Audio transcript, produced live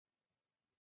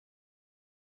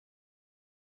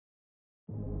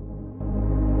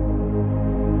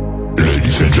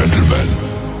and gentlemen,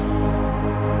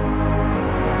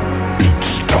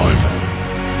 it's time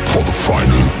for the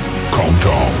final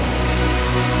countdown.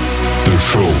 The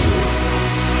show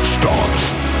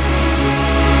starts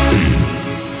in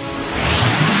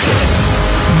 10,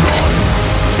 9,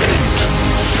 8,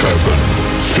 7,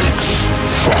 6,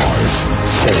 5,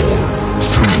 4,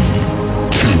 3,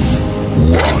 2,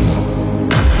 1.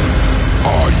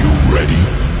 Are you ready?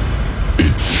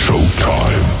 It's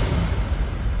showtime.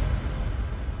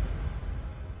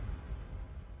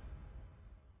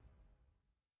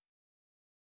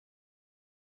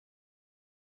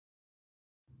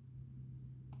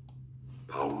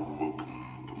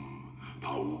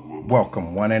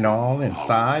 Welcome one and all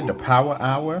inside the Power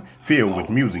Hour, filled with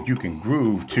music you can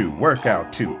groove to, work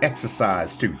out to,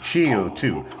 exercise to, chill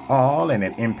to, all in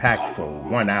an impactful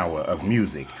 1 hour of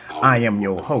music. I am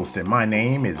your host and my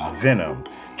name is Venom.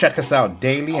 Check us out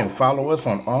daily and follow us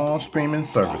on all streaming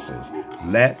services.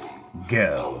 Let's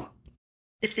go.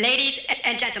 Ladies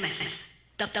and gentlemen,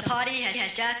 the party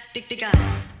has just begun.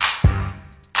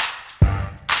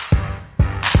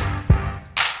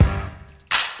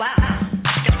 Wow.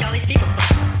 Look at all these people.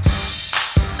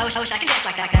 I wish I could dance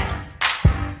like that.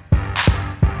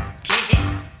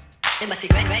 Gee, it must be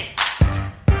great.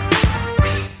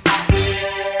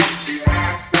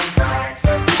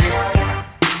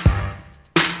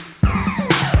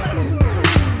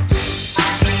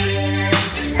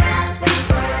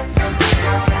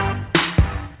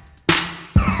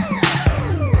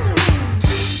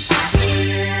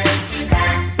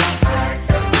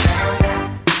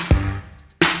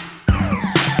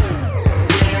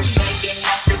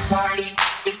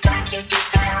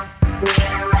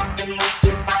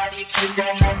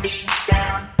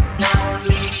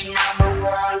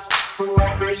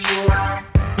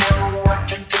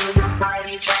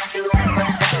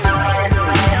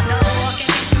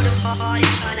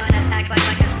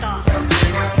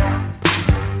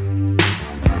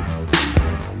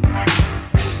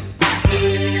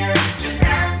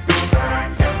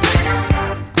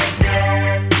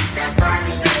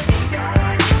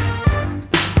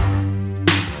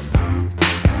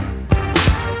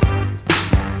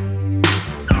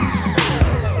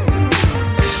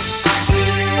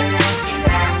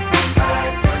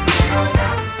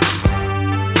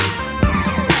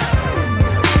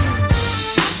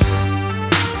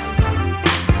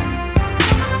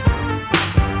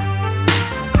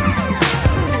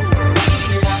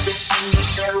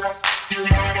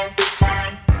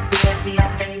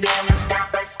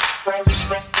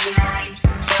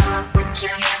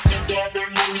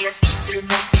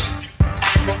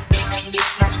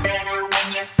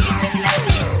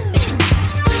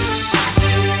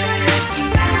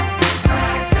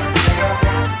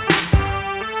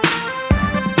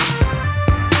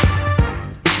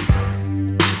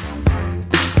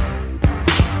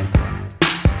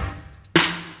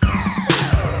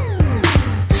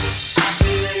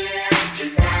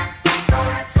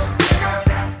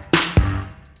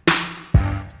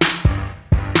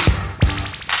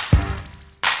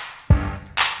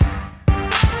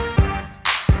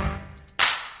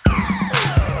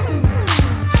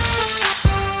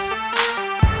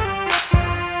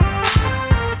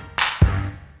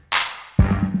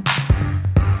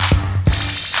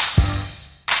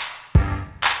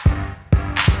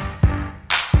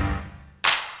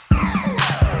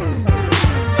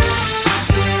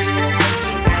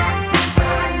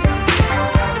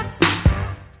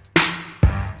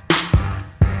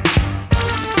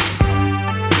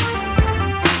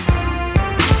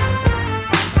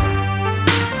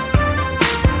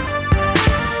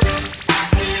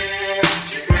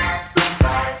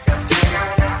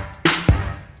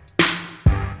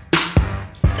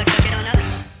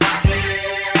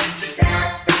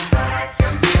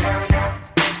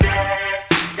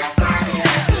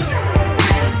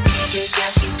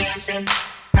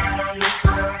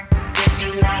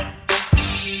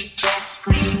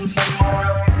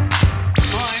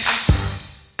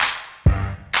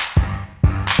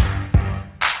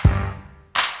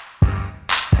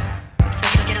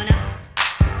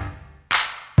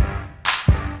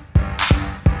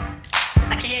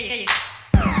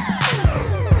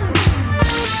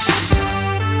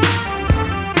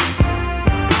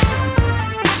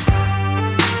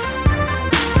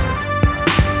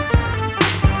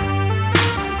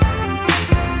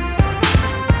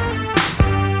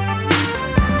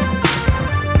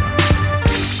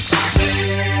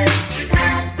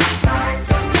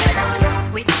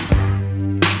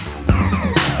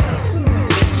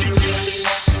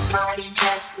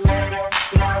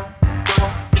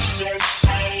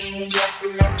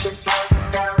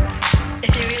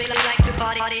 If you really like to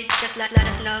party,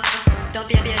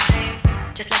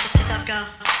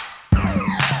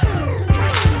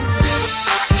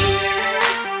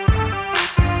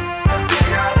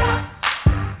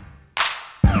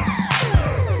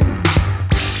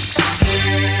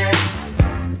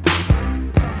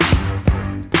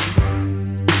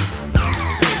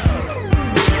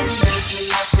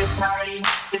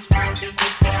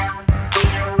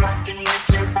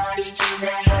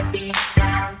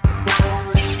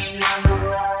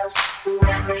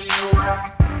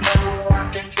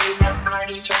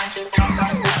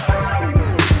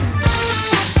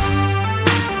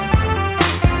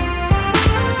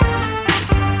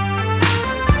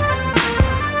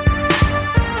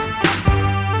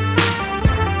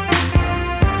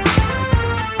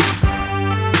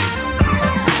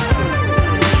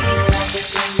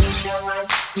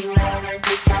 to have a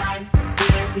good time.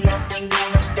 There's nothing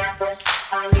gonna stop us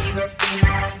or leave us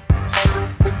behind. So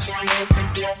put your hands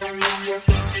together, move your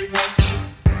feet to the beat.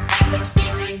 And the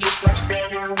feeling gets much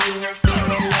better when you're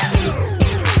feeling like it.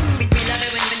 We love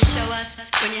it when you show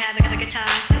us, when you have a good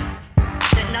time.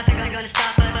 There's nothing gonna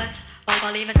stop us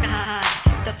or leave us behind.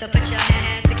 So put your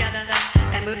hands together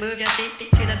and move your feet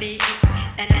to the beat.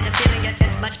 And the feeling gets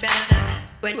much better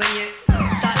when you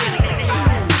start feeling the heat.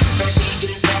 The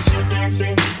DJ's got you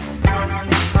dancing out on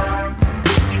the floor.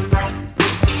 If you like the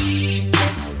beat,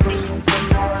 just scream for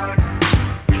more.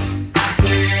 I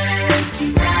hear you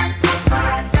dance so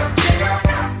far, so get on up.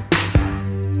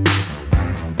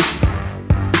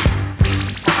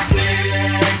 I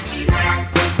hear you dance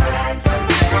so far, so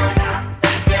get on up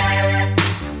again.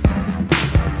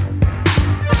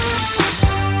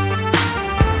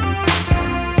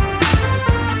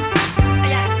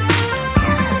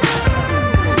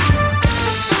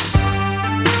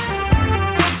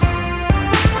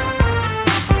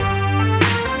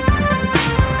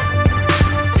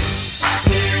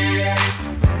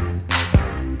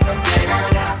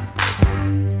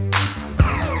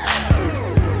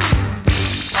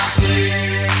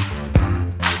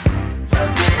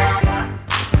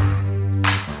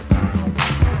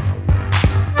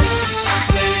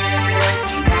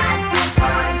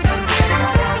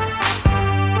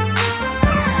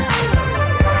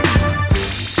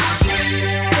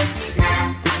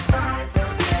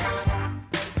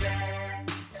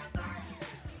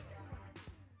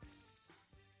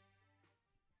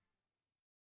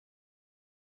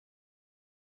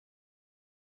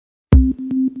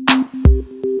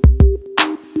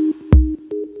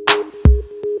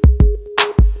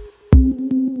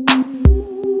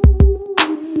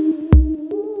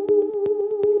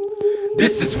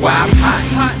 This is why I'm hot.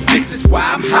 This is why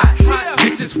I'm hot.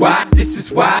 This is why I'm hot.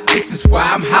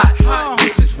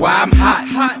 This is why I'm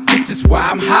hot. This is why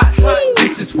I'm hot.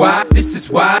 This is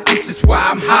why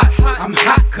I'm hot. I'm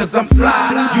hot cause I'm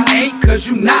fly. You ain't cause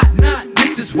you not.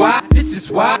 This is why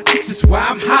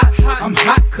I'm hot. I'm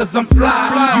hot cause I'm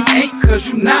fly. You ain't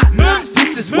cause you not.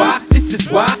 This is why I'm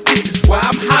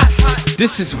hot.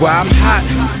 This is why I'm hot.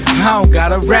 I don't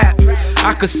gotta rap.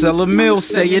 I could sell a mill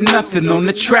saying nothing on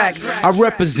the track. I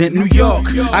represent New York,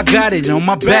 I got it on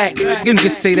my back. And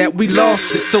just say that we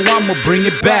lost it, so I'ma bring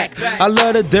it back. I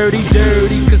love the dirty,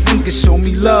 cause niggas show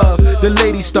me love. The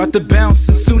ladies start to bounce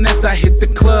as soon as I hit the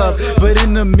club. But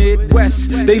in the Midwest,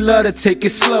 they love to take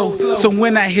it slow. So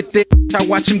when I hit that, I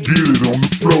watch them get it on the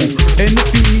floor. And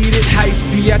if you need it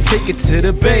hypey, I take it to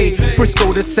the Bay.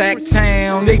 Frisco to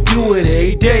Sacktown, they do it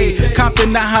every day.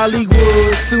 Compton to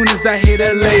Hollywood, soon as I hit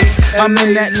LA. I'm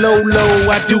in that low,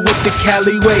 I do it the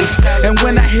Cali way. And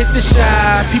when I hit the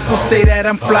Shy, people say that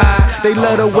I'm fly. They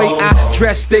love the way I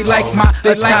dress, they like my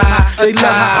attire. They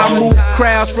love how I move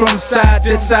crowds from side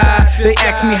to side. They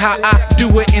ask me how I do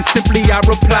it, and simply I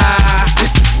reply.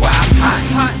 This is why I'm hot.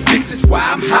 This is why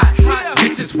I'm hot.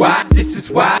 This is why I'm hot.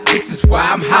 This is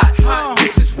why I'm hot. This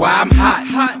is why I'm hot.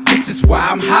 This is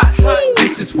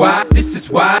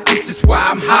why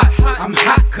I'm hot. I'm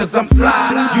hot cause I'm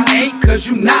fly. You ain't cause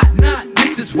you not.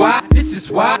 This is why I'm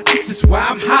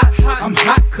hot. I'm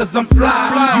hot cause I'm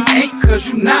fly. You ain't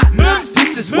cause you not.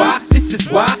 This is why I'm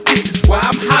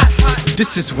hot.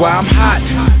 This is why I'm hot.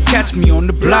 Catch me on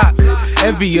the block.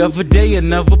 Every other day,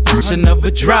 another push,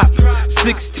 another drop.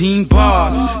 16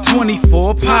 bars,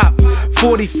 24 pop,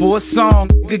 44 song.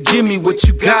 Give me what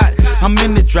you got. I'm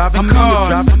in the driving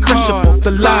cars, crush up off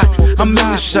the lot. I'm in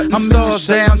the shutting stars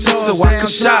down just so I can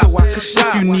shop.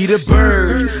 If you need a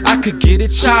bird, I could get it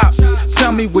chopped.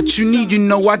 Tell me what you need, you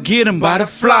know I get them by the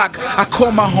flock. I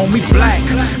call my homie Black,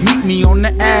 meet me on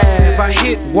the Ave. I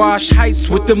hit Wash Heights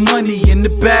with the money in the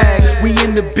bag. We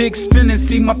in the big spin and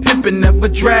see my pimpin' never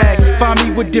drag. Find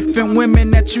me with different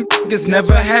women that you niggas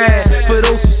never had. For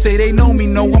those who say they know me,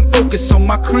 know I'm focused on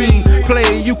my cream.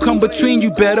 Player, you come between,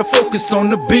 you better focus on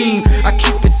the beam. I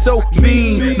keep it so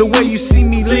mean, the way you see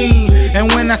me lean.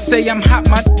 And when I say I'm hot,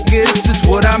 my nigga, this is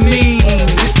what I mean.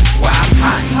 This is why I'm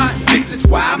hot. This is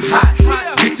why I'm hot.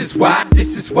 This is why I'm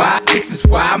hot. This is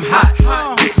why I'm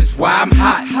hot. This is why I'm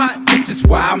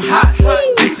hot.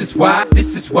 This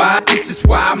is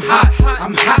why I'm hot.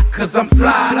 I'm hot cause I'm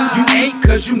fly. You ain't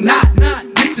cause you not.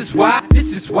 This is why I'm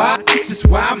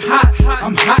hot.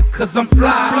 I'm hot cause I'm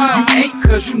fly. You ain't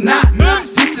cause you not.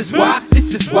 This is why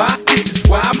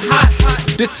I'm hot.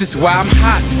 This is why I'm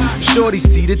hot. Shorty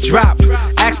see the drop.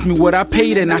 Ask me what I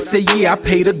paid and I say yeah, I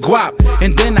paid a guap.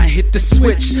 And then I hit the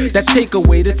switch that take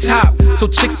away the top. So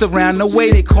chicks around the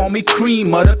way, they call me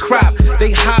cream of the crop.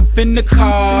 They hop in the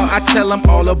car, I tell them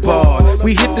all aboard.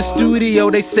 We hit the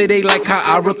studio, they say they like how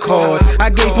I record.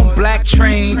 I gave them Black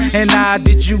Train and I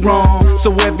did you wrong.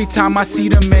 So every time I see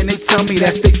them, man, they tell me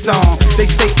that's their song. They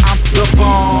say I'm the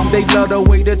bomb, they love the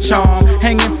way the charm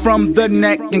hanging from the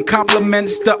neck and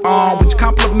compliments the arm, which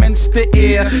compliments the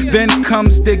ear. Then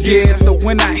comes the gear. So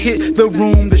when I hit the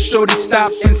room, the shorty stop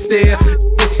and stare.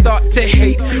 They start to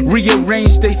hate,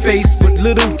 rearrange their face, but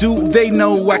little do they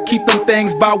know I keep them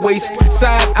things by waist.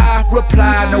 Side I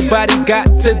reply, nobody got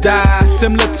to die.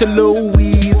 Similar to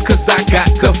Louise, cause I got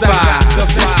the fire.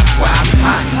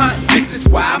 This is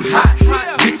why I'm hot.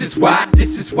 This is why I'm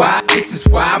hot. This is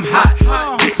why I'm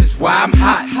hot. This is why I'm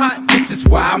hot. This is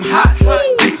why I'm hot.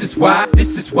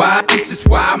 This is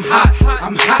why I'm hot.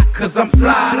 I'm hot cause I'm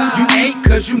fly. You ain't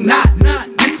cause you not.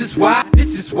 This is why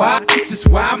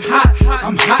I'm hot.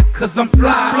 I'm hot cause I'm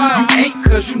fly. You ain't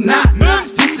cause you not.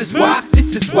 This is why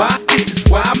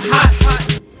I'm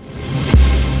hot.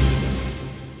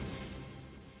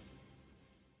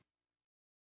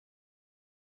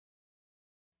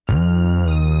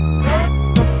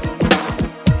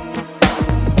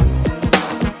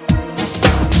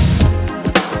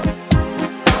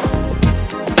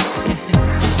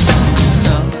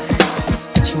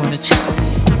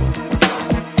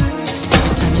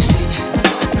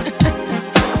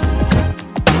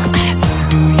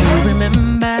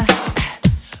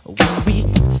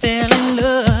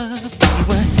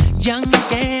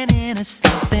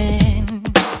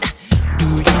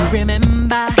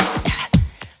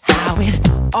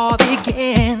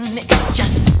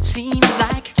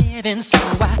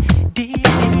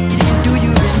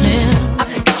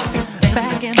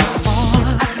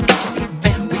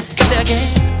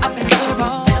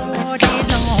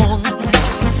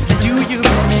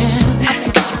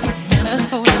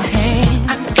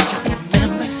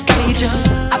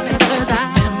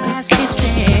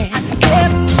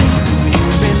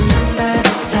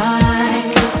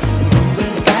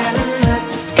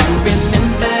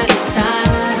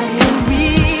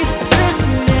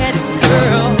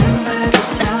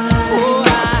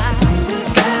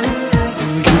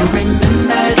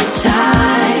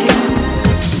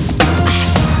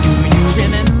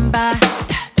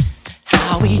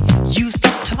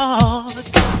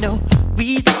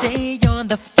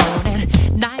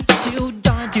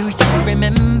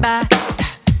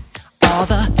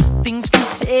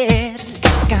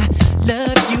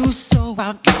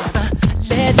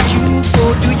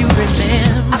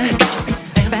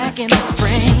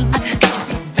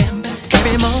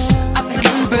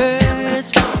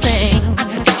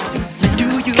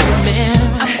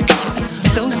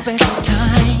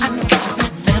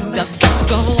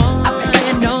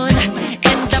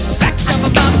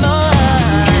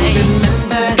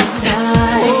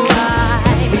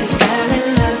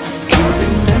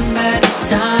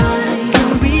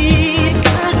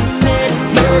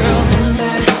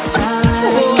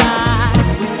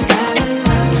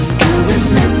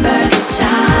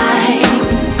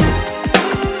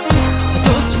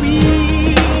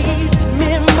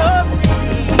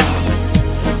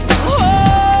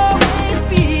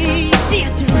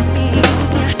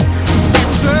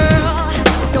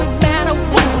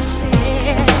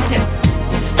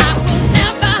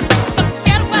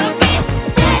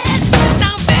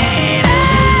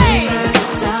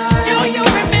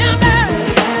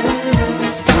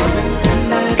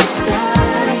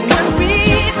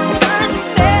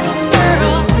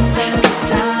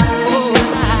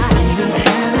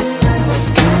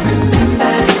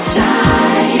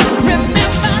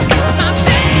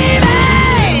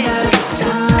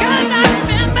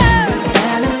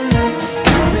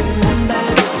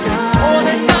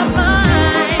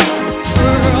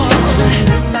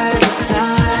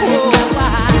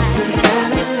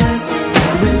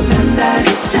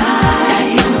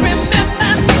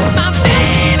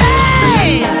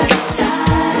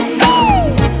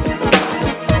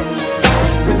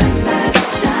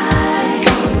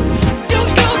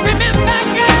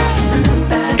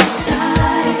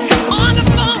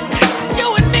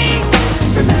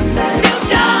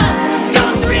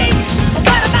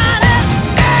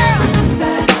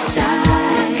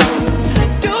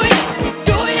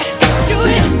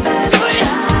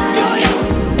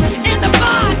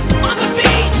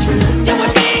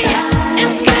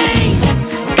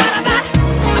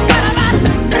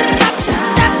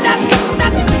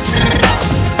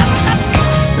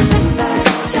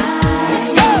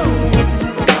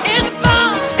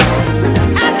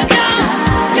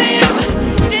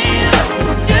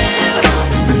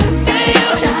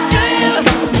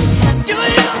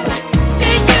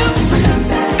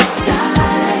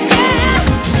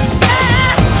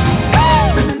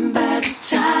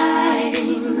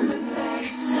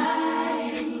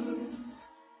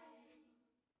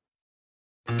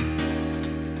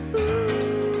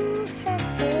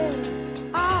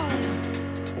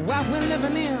 we're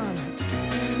living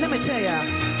in. Let me tell ya.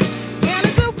 And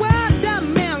it's a world that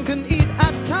man can eat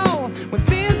at all. When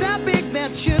things are big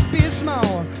that should be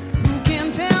small. Who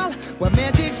can tell what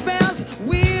magic spells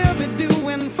we'll be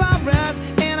doing for us?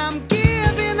 And I'm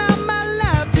giving up my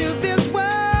love to this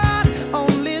world,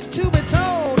 only to be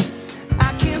told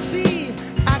I can't see,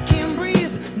 I can't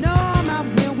breathe, no, not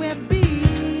where we'll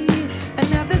be. And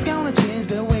nothing's gonna change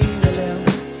the way we live,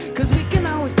 'cause we can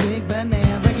always take but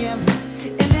never give.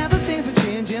 And now the things are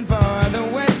changing for the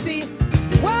worse. See,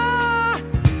 whoa,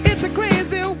 it's a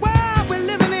crazy world we're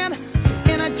living in,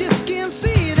 and I just can't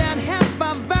see that half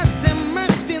of us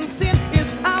immersed in sin is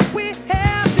all we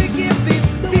have to give these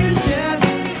futures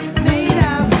made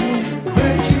of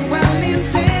virtual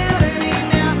insanity.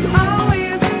 Now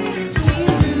always seem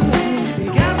to be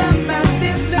governed by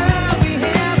this love we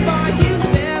have for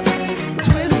useless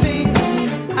twisting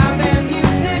of that new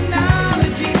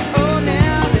technology. Oh,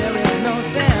 now there is no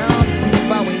sound,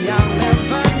 but we all live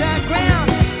underground.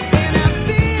 And I'm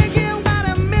thinking what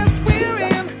a mess we're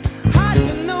in, hard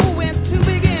to know where to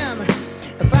begin.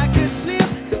 If I could slip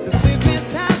the secret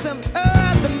ties of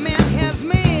earth the man has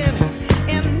made,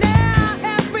 and now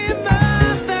every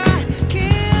mother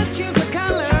can choose a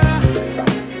color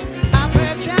of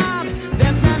her child.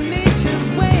 That's not nature's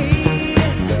way.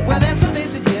 Well, that's what they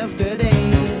said yesterday.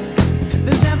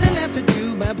 There's nothing left to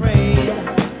do but pray.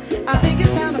 I think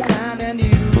it's time to find a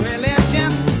new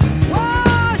religion.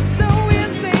 Whoa, it's so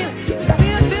insane to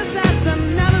synthesize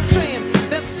another strain.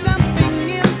 There's something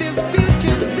in this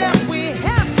future that we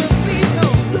have to be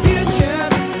told.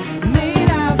 Futures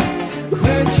made of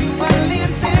virtual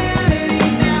insanity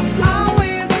now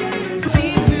always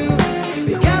seem to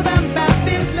be governed by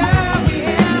this love we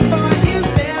have for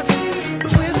useless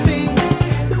twisting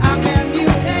of that new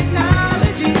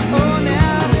technology. Oh,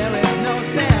 now there is no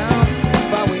sound,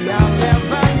 but we all live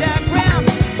underground.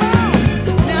 Whoa,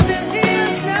 now there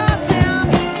is no sound,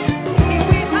 and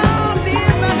we all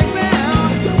live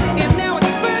underground. And now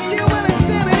it's virtual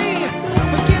insanity.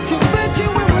 Forget your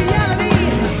virtual reality.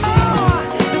 Oh,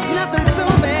 there's nothing so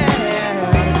bad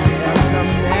as a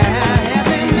mad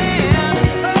happy man.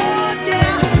 Oh,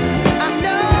 yeah, I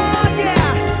know, yeah.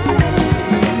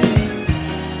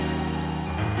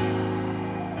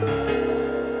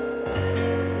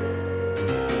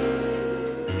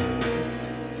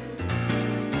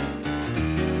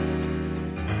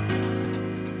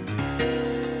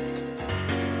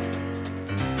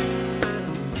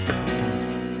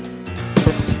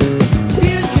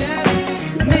 Futures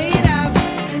made of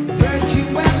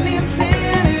virtual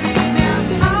insanity now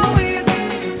always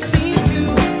seem to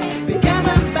be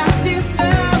governed by this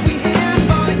love we have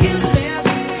for useless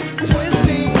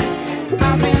twisting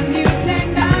of a new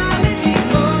technology.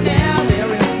 Oh, now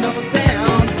there is no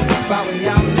sound, but we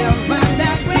all live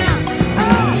underground.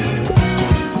 Oh,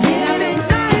 yeah, this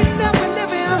life that we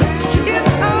live in,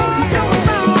 it's all so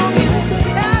wrong.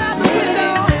 Out the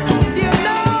window, you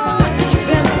know,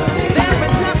 there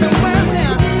is nothing worse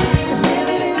than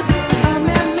living a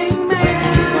man-made man.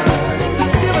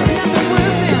 There is nothing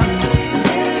worse than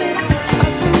a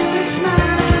foolish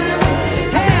man.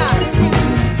 Yeah.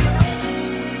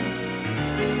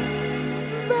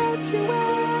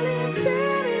 Virtual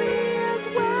insanity is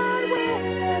what we're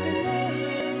living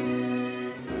in.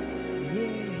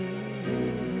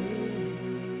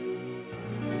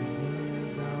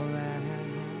 It's alright.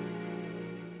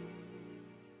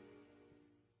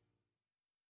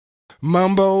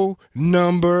 Mambo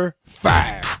number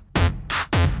 5.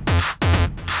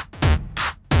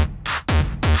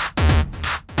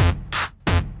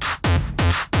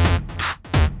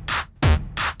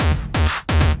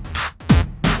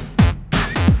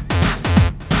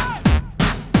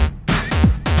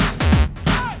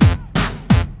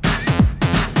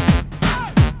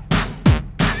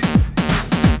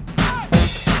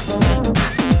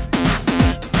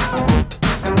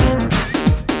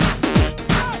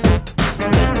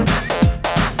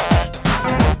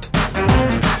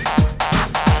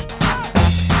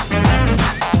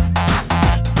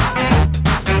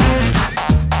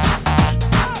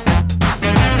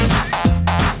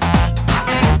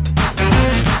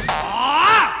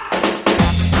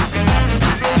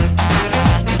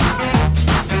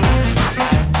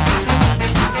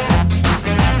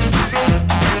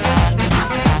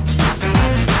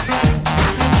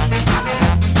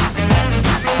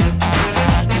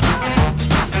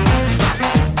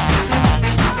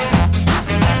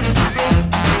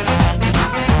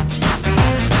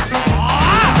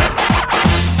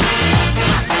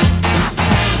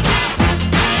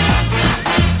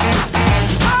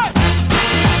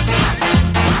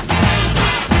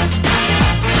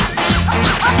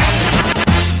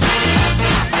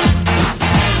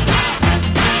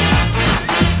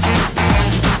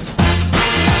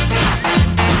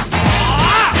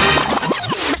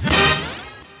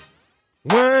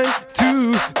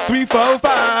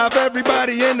 245.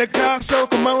 Everybody in the car, so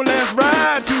come on, let's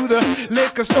ride to the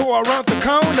liquor store around the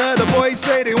corner. The boys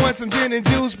say they want some gin and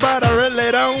juice, but I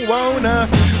really don't wanna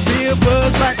be a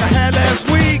buzz like I had last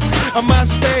week. I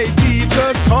must stay deep,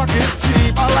 cause talk is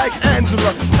cheap. I like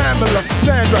Angela, Pamela,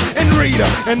 Sandra, and Rita.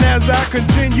 And as I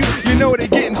continue, you know they're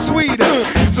getting sweeter.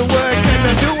 So what can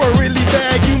I do? I really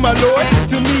bag you, my lord.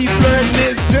 To me, flirting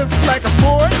is just like a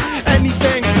sport.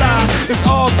 Anything fly, it's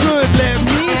all good. Let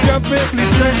me jump in, please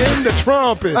sing in the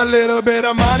trumpet. A little bit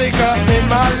of Monica in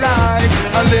my life,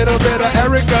 a little bit of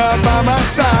Erica by my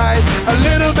side, a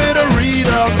little bit of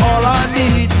Rita's all I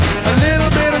need, a little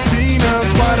bit of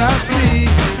Tina's what I see,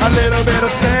 a little bit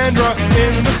of Sandra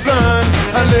in the sun,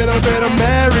 a little bit of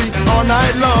Mary all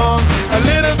night long, a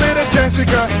little bit of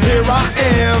Jessica, here I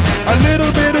am, a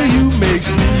little bit of you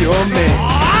makes me your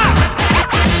man.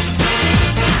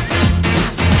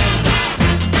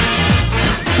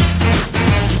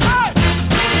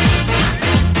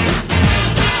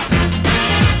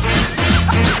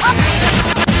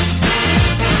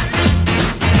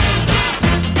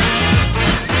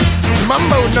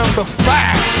 Mambo number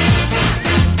 5.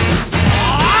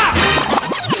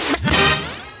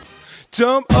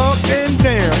 Jump up and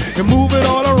down and move it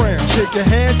all around. Shake your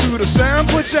hand to the sound,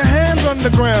 put your hands on the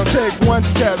ground. Take one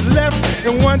step left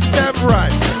and one step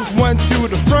right. One to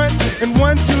the front and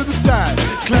one to the side.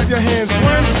 Clap your hands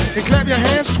once and clap your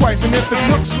hands twice. And if it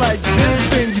looks like this,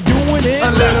 then you're doing it.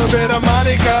 A little bit of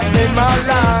Monica in my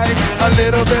life, a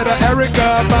little bit of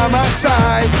Erica by my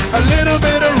side, a little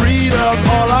bit of Rita's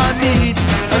all I need,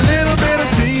 a little bit of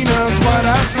Tina's what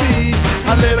I see,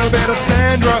 a little bit of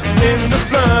Sandra in the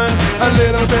sun, a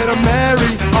little bit of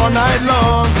Mary all night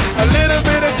long, a little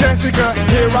bit of Jessica,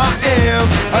 here I am,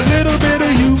 a little bit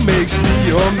of you makes me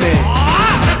your man.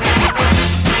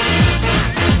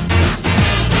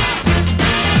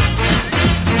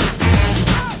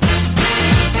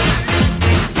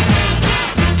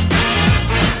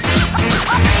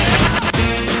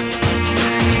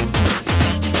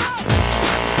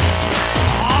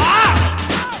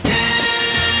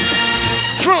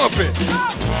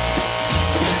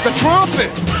 The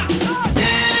trumpet.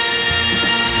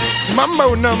 It's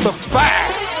Mambo number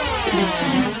 5.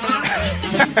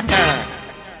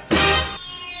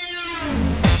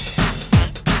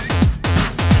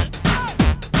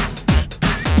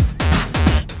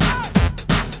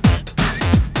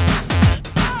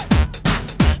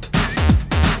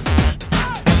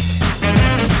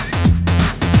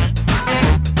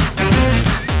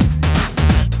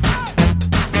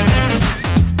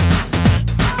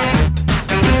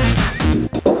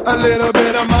 A little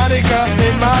bit of Monica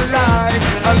in my life,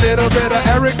 a little bit of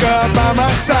Erica by my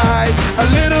side, a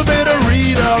little bit of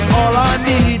Rita's all I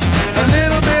need, a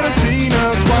little bit of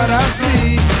Tina's what I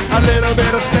see, a little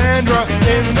bit of Sandra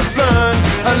in the sun,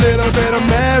 a little bit of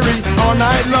Mary all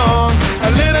night long,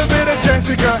 a little bit of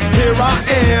Jessica, here I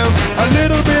am, a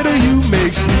little bit of you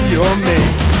makes me your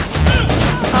man.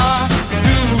 I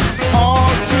do all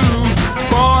to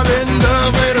fall in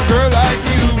love with a girl like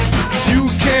you. You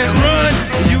can't run,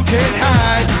 you can't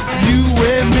hide. You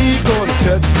and me gonna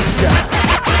touch the sky.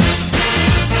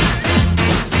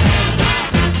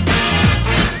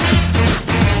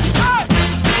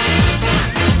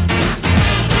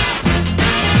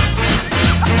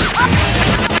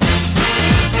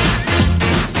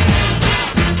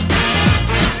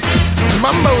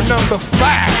 Mambo number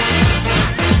 5.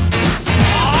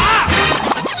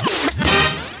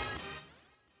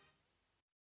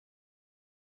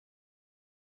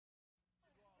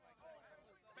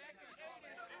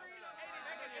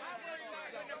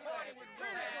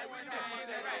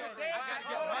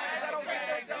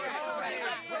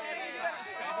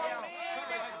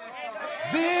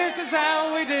 This is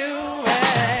how we do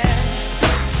it.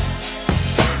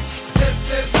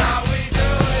 This is how we do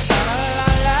it. La la la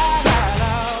la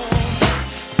la.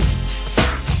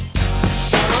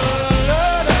 La la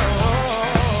la.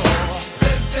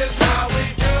 This is how we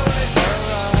do it.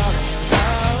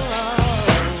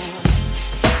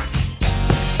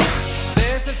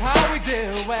 This is how we do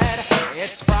it.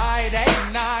 It's Friday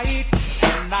night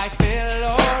and I feel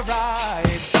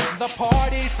alright. The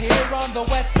party's here on the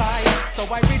west side, so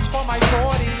I reach for my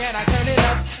 40 and I turn it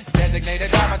up.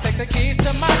 Designated driver, take the keys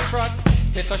to my truck.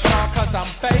 Hit the shop cause I'm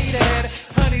faded.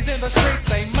 Honey's in the streets,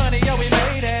 say money, yo, we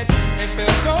made it. It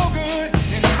feels so good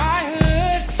in my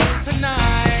hood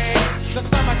tonight. The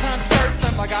summertime skirts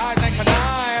and the guys ain't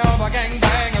canine. All the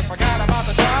gangbangers forgot about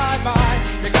the drive-by.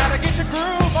 You gotta get your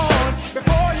groove on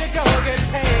before you go get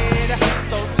paid.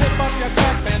 So tip up your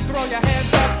cup and throw your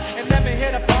hands up and let me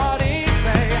hit a party.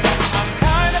 Say, I'm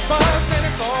kinda buzzed and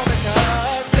it's all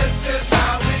because This is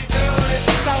how we do it.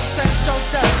 South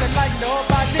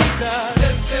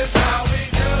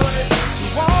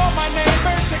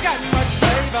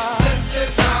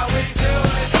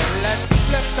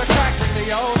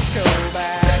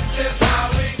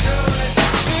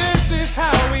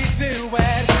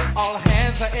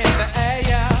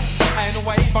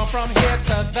from here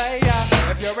to there.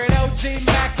 If you're an OG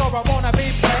Mac or a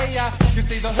wannabe player, you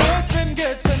see the hood's been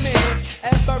good to me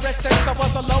ever since I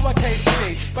was a lowercase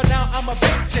G. But now I'm a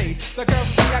big G. The girls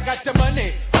see I got the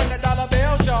money, $100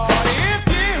 bills, y'all. If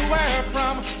you were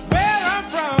from where I'm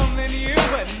from, then you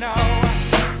would know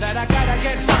that I gotta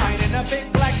get mine in a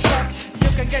big black truck. You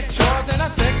can get yours in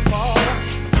a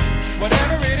 6-4.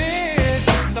 Whatever it is,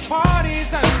 the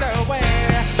party's underway.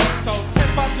 So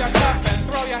tip up your cup and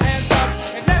throw your hands up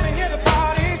and let me hear the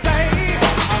party say,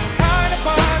 I'm kind of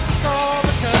buzzed, it's all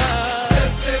because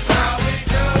this is how we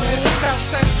do it. South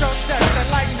Central does it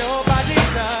like nobody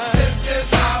does. This is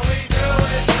how we do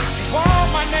it. To all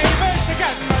my neighbors, you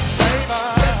got much flavor.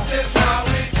 This is how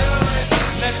we do it.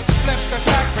 Let's flip the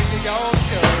track, bring the old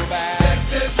school back.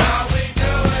 This is how we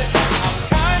do it. I'm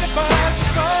kind of buzzed,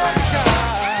 it's all because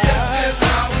this is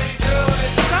how we do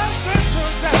it. South Central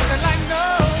does it like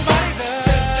nobody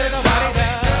does. Nobody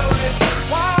does.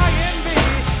 YNB,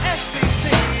 SCC.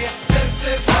 This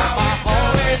is how my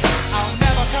homies. I'll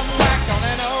never come back on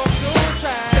an old school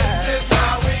track. This is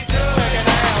how we do it. Check it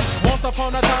out. Once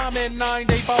upon a time in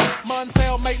 '94,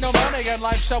 Montel made no money and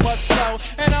life show was slow.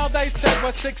 And all they said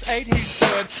was 6'8" he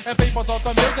stood. And people thought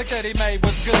the music that he made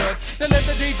was good. They lived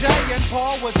the DJ and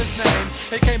Paul was his name.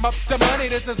 He came up to money,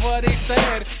 this is what he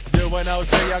said. You and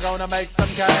OG are gonna make some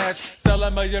cash. Sell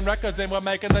 1,000,000 records and we're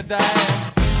making the dash.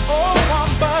 Oh,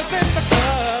 I'm buzzing the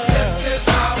club. This is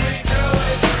how we do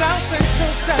it. South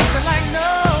Central does it like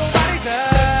nobody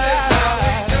does. This is how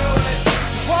we do it.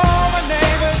 To all my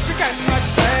neighbors, you got much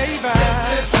flavor.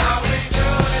 This is how we do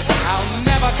it. I'll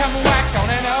never come back on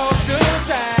an old school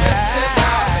track. This is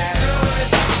how we do it.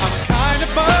 I'm kind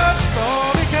of buzzed, so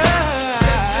because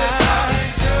this is how we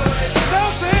do it.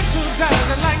 South Central does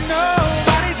it like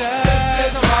nobody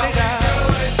does. Nobody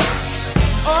does.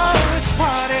 Oh, it's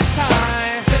party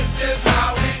time. This is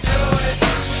how we do it.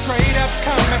 Straight up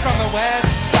coming from the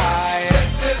west side.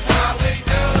 This is how we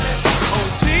do it. Oh,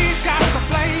 she's got the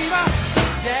flavor.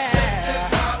 Yeah. This is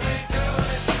how we do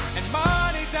it. And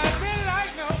money does it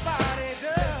like nobody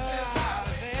does.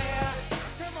 Yeah.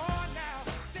 Come on now,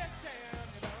 Def Jam.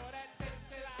 You know that this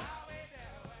is how we do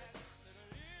it.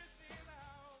 This is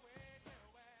how we do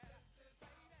it.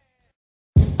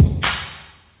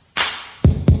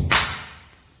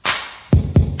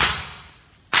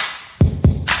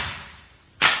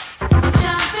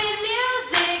 Jumping music.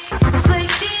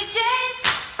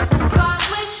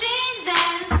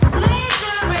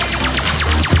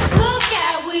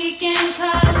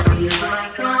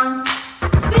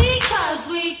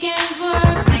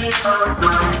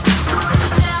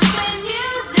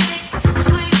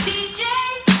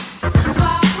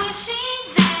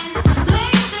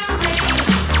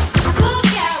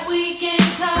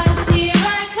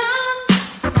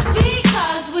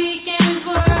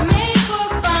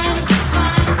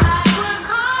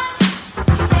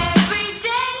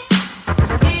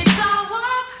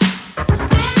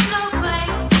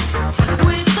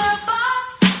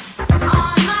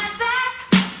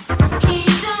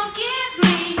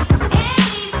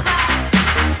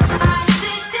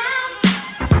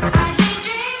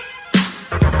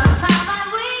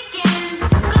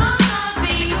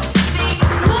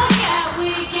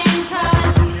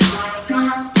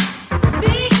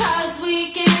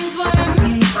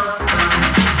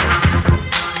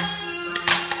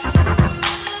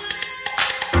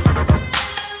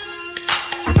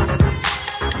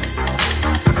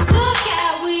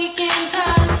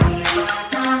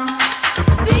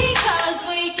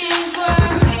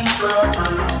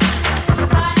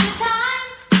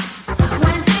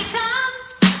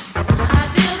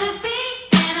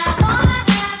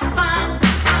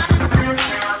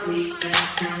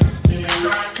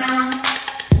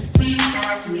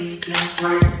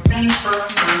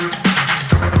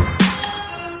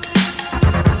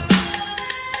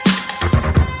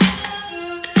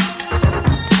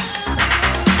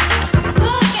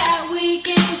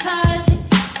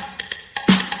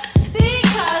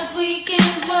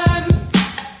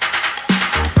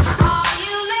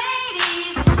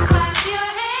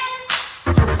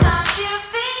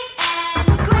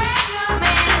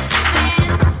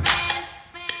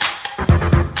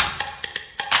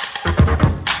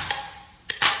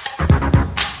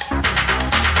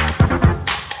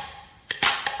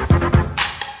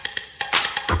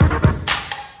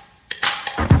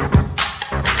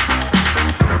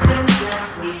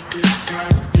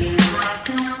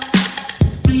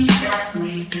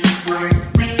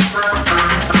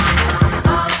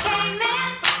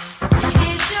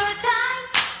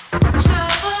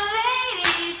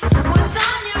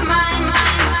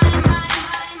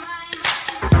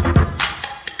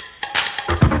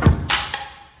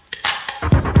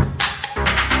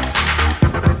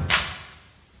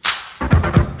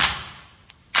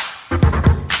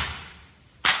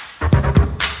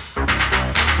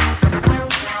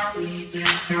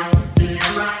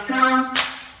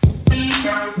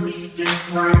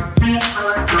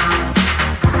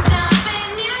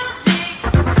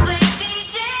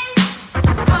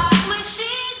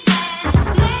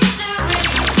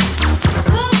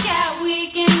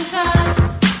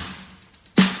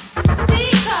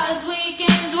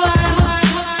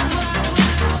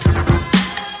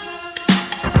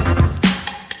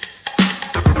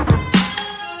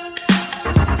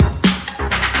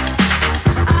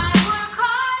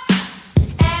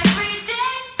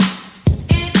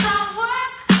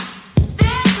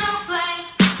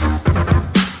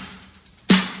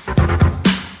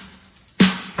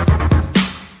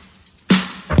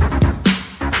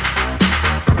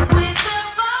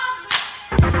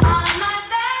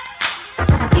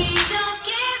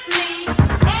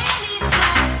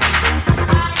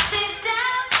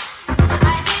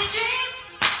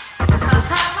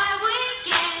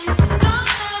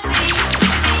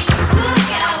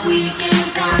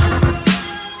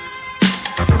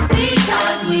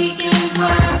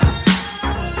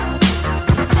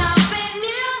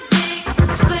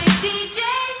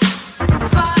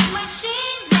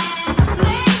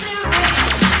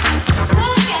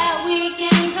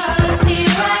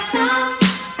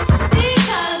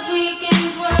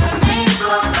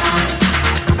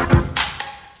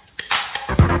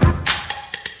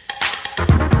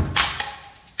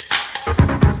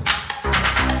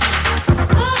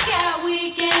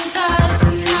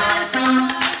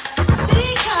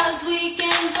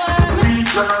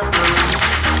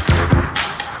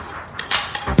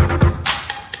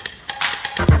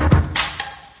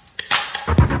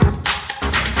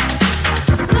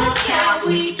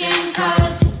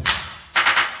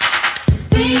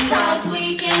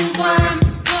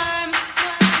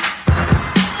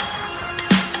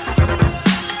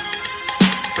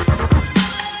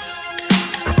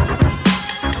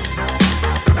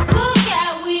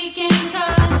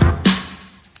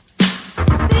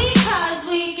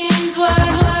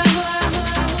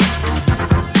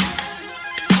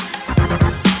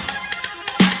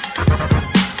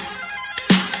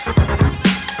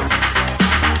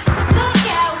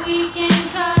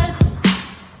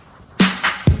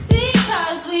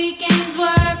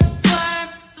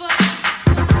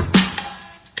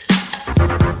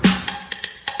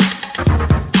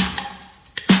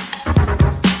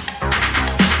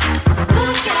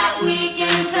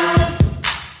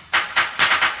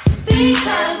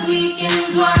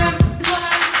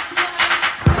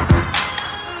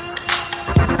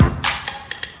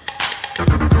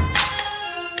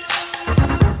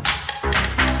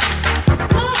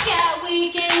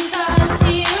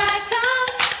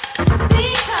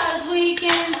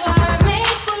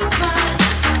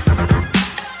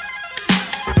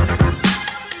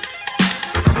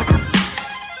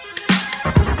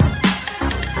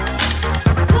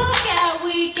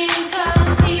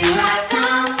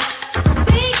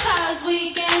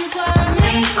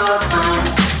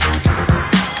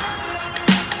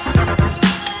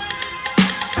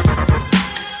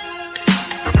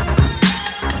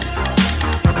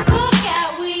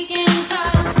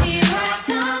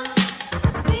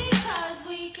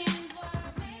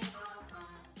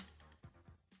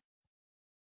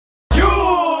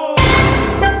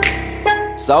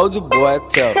 Soulja Boy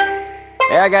tough.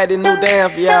 Hey, I got this new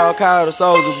dance for y'all called the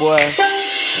Soulja Boy.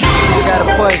 You just gotta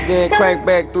punch, then crank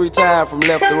back 3 times from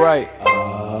left to right.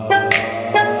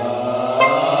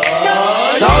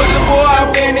 Soulja Boy, I'm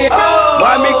in it.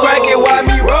 Why me crank it? Why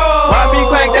me roll? Why me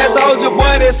crank that Soulja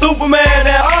Boy? That Superman?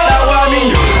 That now why me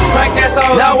crank that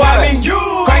Soulja? Now why me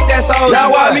crank that Soulja?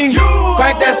 Now why me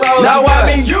crank that Soulja? Now why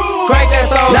me crank that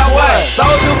Soulja? Now what?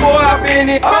 Soulja Boy, I'm in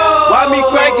it. Why me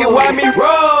crank it? Why me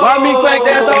roll? Why me crank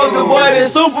that Soulja Boy? That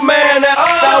Superman? That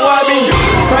now why me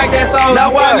crank that Soulja?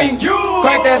 Now why me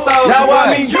crank that Soulja? Now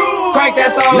why me crank that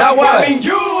Soulja? Now why me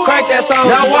crank that Soulja?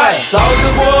 Now what? Soulja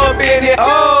Boy, I'm in it.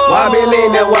 Why me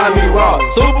lean that? Why me rock?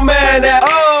 Superman? That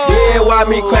yeah, why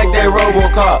me crank that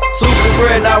Robocop? Super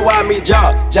friend, now why me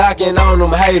jocking on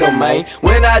them, hate them, man.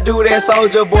 When I do that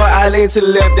Soulja Boy, I lean to the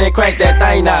left, then crank that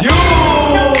thing now.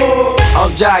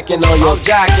 I'm jocking on you,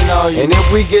 And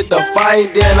if we get the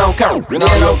fight, then I'm counting,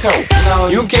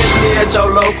 You catch me at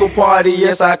your local party,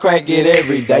 yes, I crank it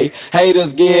every day.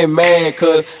 Haters get mad,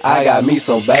 cause I got me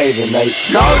some baby Nate.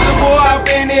 Soulja Boy, I'm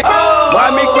in it.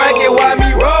 Why me crank it, why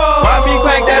me roll? Why me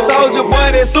crank that Soulja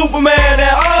Boy, that Superman?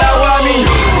 That now why me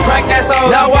crank that Soulja?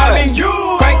 Now why me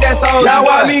crank that Soulja? Now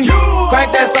why me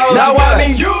crank that Soulja? Now why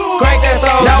me crank that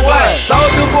Soulja? Now what?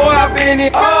 Soulja Boy, I'm in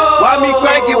it. Why me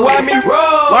crank it? Why me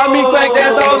roll? Why me crank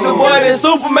that Soulja Boy? That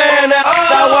Superman? That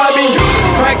now why me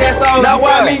crank that Soulja? Now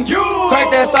why me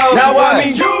crank that Soulja? Now why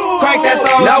me crank that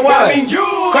Soulja? Now why me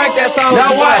crank that Soulja?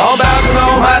 Now what? I'm bouncing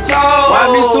on my toes. Why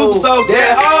me super soak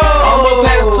that? I'ma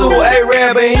pass to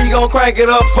A-Rab and he gon' crank it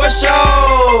up for sure.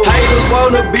 Haters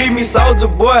wanna beat me, Soulja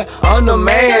Boy, I'm the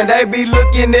man. They be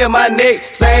looking at my neck,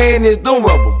 saying it's the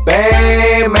rubber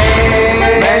band,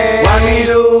 man. Why me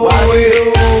do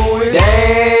it?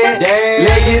 Damn,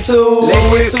 let get to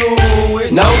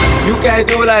it. No, you can't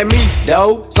do it like me,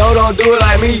 though. So don't do it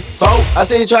like me, folk. I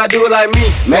seen you try to do it like me,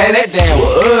 man. That damn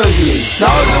was ugly.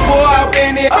 Soulja Boy, I'm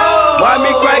in it. Why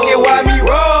me crank it? Why me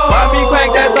roll? Why me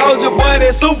crank that Soulja Boy?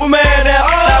 That Superman? That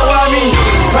now why me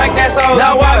crank that Soulja?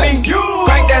 Now why me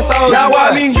crank that Soulja? Now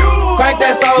why me crank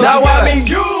that Soulja? Now why me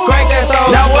crank that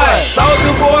Soulja? Now what?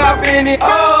 Soulja Boy, I'm in it.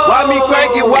 Why me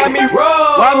crank it? Why me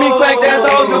roll? Why me crank that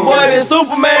Soulja Boy? That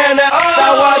Superman? That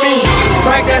now why me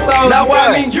crank that Soulja? Now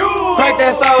why me crank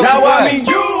that Soulja? Now why me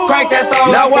crank that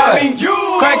Soulja? Now why me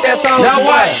crank that Soulja? Now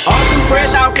what? I'm too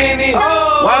fresh, I'm in it.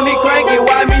 Why me crank it?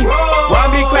 Why me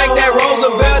crank that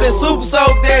Roosevelt and super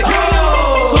soak that?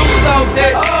 Super soak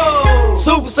that.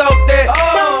 Super soak that.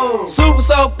 Super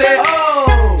soak that.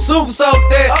 Super soak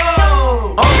that.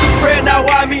 I'm too fresh, now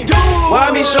why me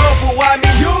shuffle? Why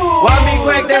me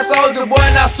crank that Soulja Boy?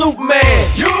 Now Superman.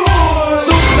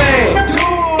 Superman.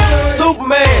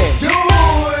 Superman.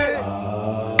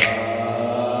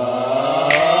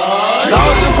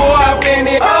 Soulja Boy, I'm in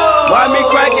it. Why me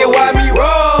crank it? Why me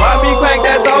roll? Why me crank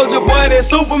that Soulja Boy? That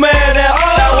Superman? That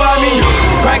now why me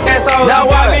crank that Soulja? Now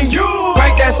why me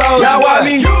crank that Soulja? Now why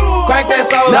me crank that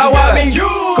Soulja? Now why me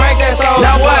crank that Soulja?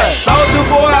 Now what? Soulja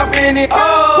Boy, I'm in it.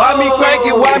 Why me crank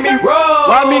it? Why me roll?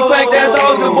 Why me crank that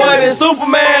Soulja Boy? That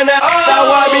Superman? That now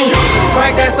why me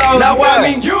crank that Soulja? Now why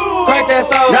me crank that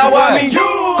Soulja? Now why me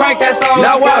crank that Soulja?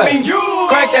 Now why me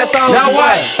crank that Soulja? Now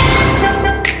what?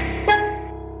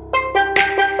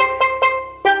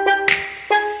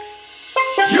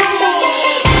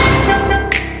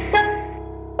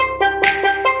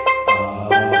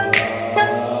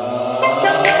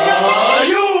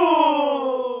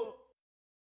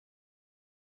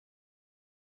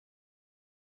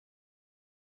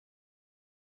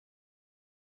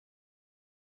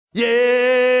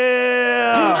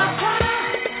 Yeah!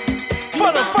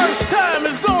 For the first time,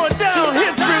 it's going down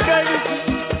history, baby.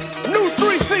 New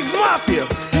 3-6 Mafia,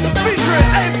 featuring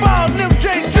 8-Ball and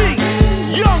MJG,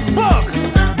 Young Buck.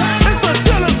 It's a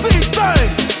Tennessee thing.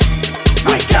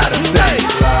 We gotta stay.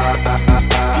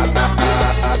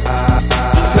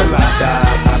 Till I die.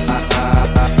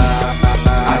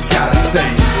 I gotta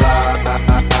stay.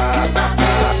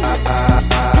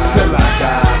 Till I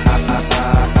die.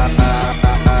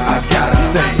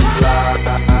 Stay.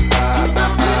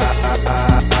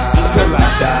 Till I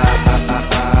die.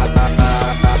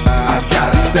 I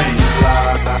gotta stay.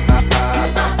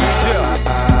 Yeah.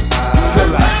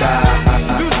 Till I die.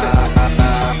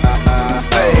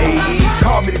 Hey,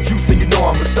 call me the juice and you know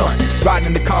I'm a stunt. Riding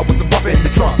in the car with some bump in the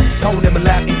trunk. Tone in my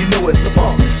lap and you know it's a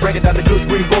pump. Breaking down the good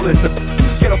green rollin' the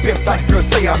get up pimp tight, girl,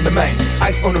 say I'm the main.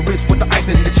 Ice on the wrist with the ice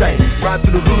in the chain. Ride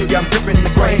through the hood, yeah, I'm gripping the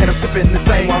grain. And I'm sipping the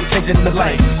same while I'm changing the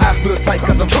lane. I feel tight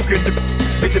cause I'm choking the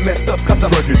bitch and messed up cause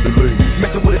I'm drinking the lane.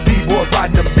 Messing with a D-boy,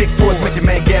 riding them big toys. Make your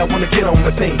man gal wanna get on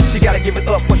my team. She gotta give it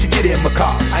up when she get in my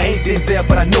car. I ain't Denzel,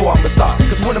 but I know I'm a star.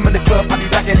 Cause when I'm in the club, I be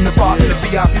back Not in the bar, in the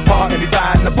VIP bar, and be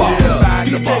buying the bar.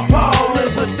 DJ Paul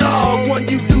is a dog, one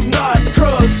you do not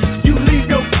trust. You leave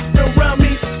your around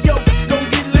me, yo, gon'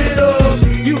 get lit up.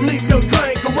 You leave your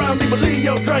drink around me, but leave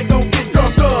your drink gon' get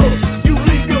drunk up. You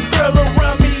leave your girl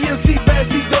around me, if she bad,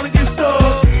 she gonna get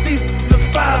stuck. These the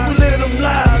spies, we let them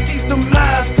lie, keep them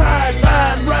lies tied,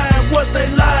 fine, rhyme what they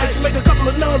like. Make a couple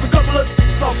of nuns, a couple of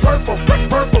all purple,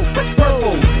 purple,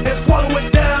 purple, and swallow it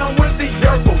down with the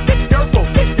yerple, yerple,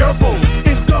 yerple.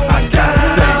 It's going down. I gotta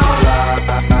stay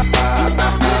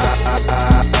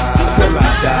till I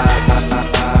die.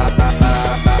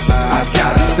 I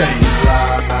gotta stay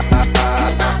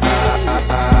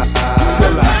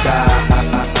till I die.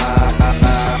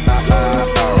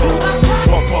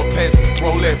 Pump up, pass,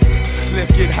 roll it.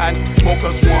 Let's get hot, smoke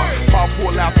us one. Pop,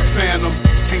 pull out the phantom.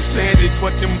 Can't stand it,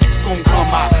 but them gon' come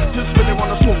out. Just really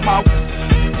wanna smoke my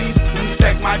these and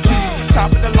stack my G's.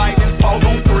 Stop at the light and pause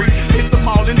on 3. Hit them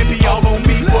all and it be all on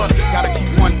me. But gotta keep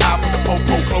one eye for the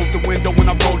popo. Close the window when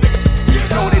I'm rolling.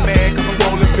 Know they mad cause I'm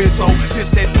rolling Benzo. This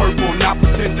that purple, not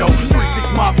pretendo.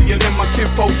 3-6 Mafia, then my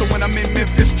kinfo. So when I'm in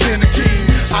Memphis, Tennessee,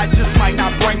 I just might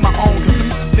not bring my own.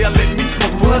 Cause they'll let me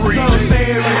smoke for free. What's up,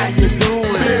 Mary? How you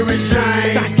doing? Mary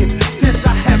Jane. Since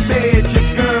I have met you,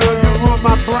 girl, you run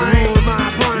my brain.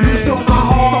 You stole my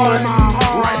heart,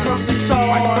 right from the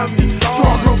start. So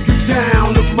I broke you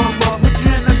down, look, mama, put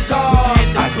you in the guard.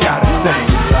 I gotta stay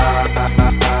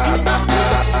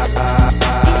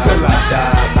till I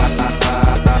die.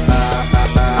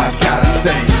 I gotta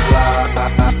stay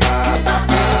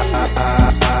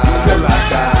till I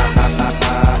die.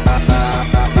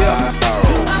 Yeah.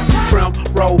 Prim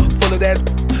roll full of that.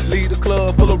 Lead the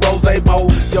club full of rose mo.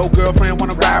 Yo, girlfriend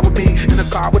wanna ride with me in the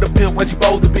car with a pimp when she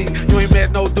supposed to be. You ain't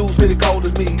met no dudes really cold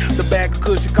as me. The bag of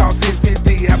cushion cost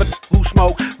 $6.50. Have a who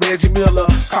smoke Reggie Miller,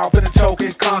 coughing and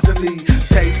choking constantly.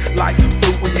 Taste like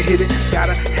fruit when you hit it.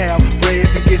 Gotta have bread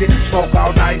to get it. Smoke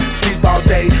all night, sleep all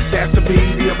day. That's to be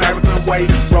the American way.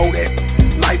 Roll that,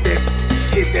 light that,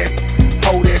 hit that,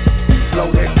 hold that,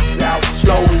 blow that out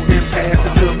slow, then pass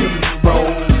it to me. Roll.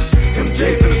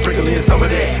 MJ finna sprinkle in some of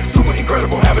that. Super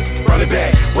incredible, have it run it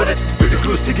back. With it, with the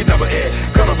good sticky number at.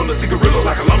 Cut up on a cigarillo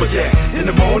like a lumberjack. In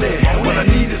the morning, what I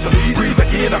need is some breathe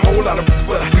back in a whole lot of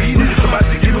what I need. Need somebody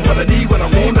to give me what I need when I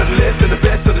want nothing less than the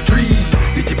best of the trees.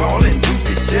 DJ Ball and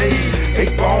Juicy J,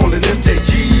 8 Ball and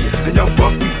MJG. And Young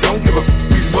Buck, we don't give a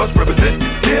we must represent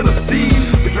this Tennessee.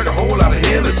 We drink a whole lot of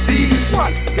Hennessy.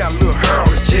 What? Got a little hair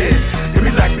on his chest. Hit me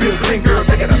like Bill Clinton, girl,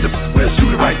 take it out your we'll shoot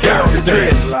it right down the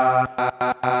dress.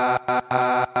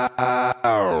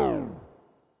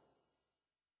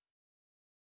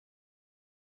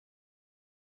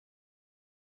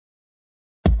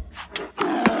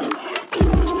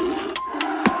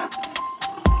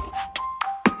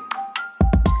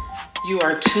 You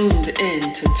are tuned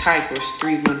in to Tigress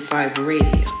 315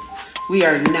 Radio. We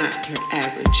are not your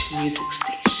average music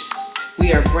station.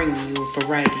 We are bringing you a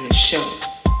variety of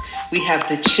shows. We have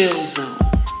the Chill Zone,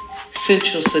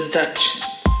 Central Seductions,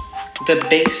 The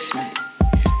Basement,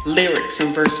 Lyrics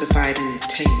and Versified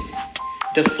Entertainment,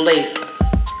 The Flavor.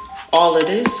 All of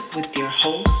this with your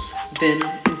hosts, Venom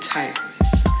and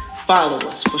Tigress. Follow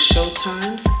us for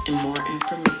showtimes and more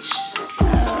information.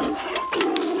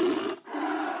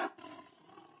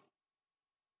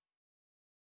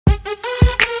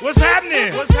 What's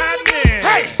happening? What's happening?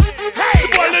 Hey, hey, it's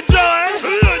your boy Lil Jon.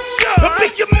 Lil Jon.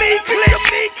 Pick your me click.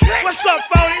 What's up,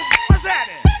 Phony? What's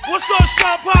happening? What's up,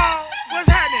 Sean Paul? What's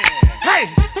happening? Hey,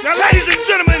 now ladies and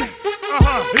gentlemen,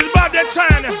 it's about that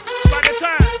time now. About that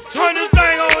time. Turn this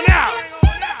thing on out.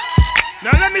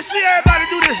 Now let me see everybody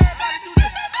do this.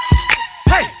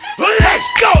 Hey, let's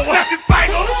go. Snap your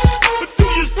fingers, do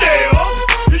your step.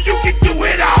 You can do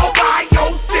it all by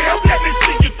yourself. Let me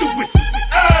see you do it.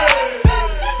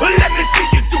 Let me see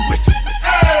you do it.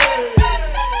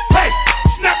 Hey,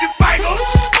 snap your fingers,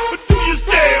 do your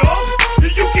step.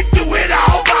 You can do it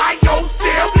all by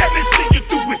yourself. Let me see you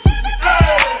do it.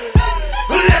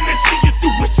 Let me see you do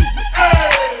it.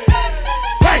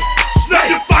 Hey, snap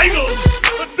your fingers,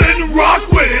 then rock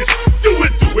with it. Do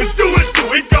it, do it, do it, do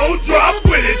it. Go drop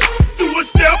with it. Do a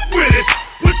step with it.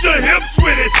 Put your hips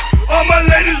with it. All my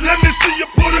ladies, let me see you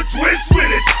put a twist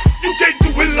with it. You can't do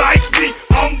it like me,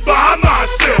 I'm by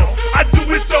myself. I do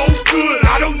it so good,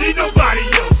 I don't need nobody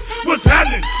else. What's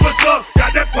happening? What's up?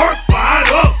 Got that perk fired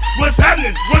up. What's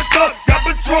happening? What's up? Got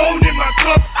Patron in my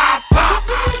cup. I pop,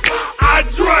 I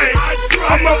drink.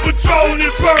 I'm a Patron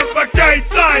and perk, I can't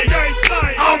think.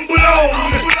 I'm blown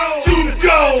to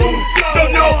go.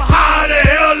 Don't know how the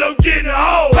hell I'm getting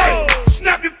home. Hey,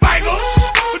 snap your fingers,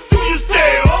 do your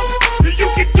step. You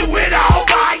can do it all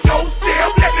by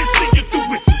yourself. Let me see you do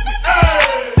it.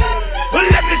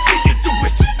 Let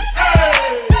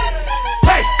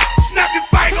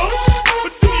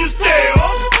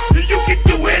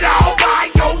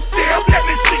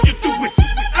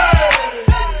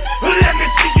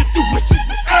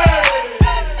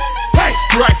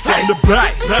the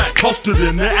back, posted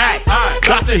in the act.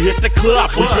 About to hit the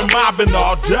club, we've been mobbing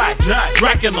all day.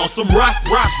 Drinking on some rust,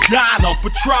 dying on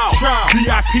patrol.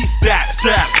 VIP stats,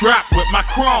 strapped with my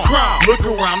chrome. Look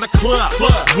around the club,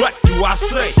 what do I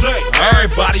say?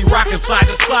 Everybody rocking side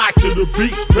to side to the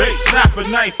beat.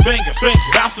 Snapping their fingers,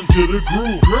 bouncing to the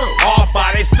groove. All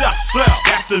by themselves,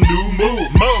 that's the new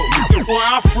move. Where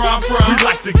I'm from, we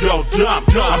like to go dumb.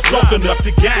 I'm soaking up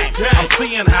the game, I'm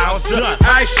seeing how it's done.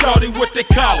 I shorty what they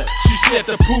call it, she said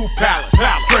the pool palace.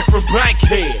 Straight from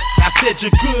Bankhead, I said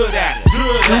you're good at it. Do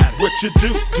what you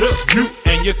do, you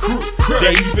and your crew.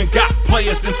 They even got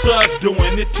players and thugs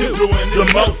doing it too. The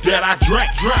more that I drink,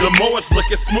 the more it's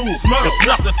looking smooth. It's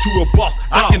nothing to a boss,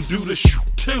 I can do the shit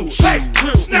too.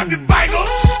 Snap your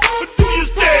fingers, do you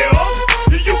still?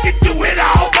 You can do it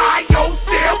all by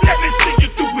yourself. Let me see you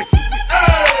do it.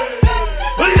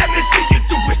 Let me see you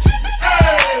do it.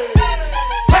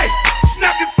 Hey,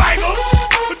 snap your fingers,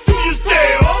 do you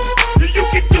still? You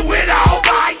can do it all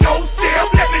by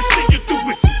yourself. Let me see you do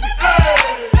it.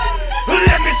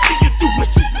 Let me see you do it.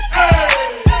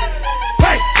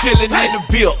 Hey, chillin' in the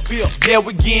Bill, yeah,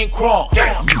 we getting crunk.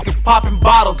 Popping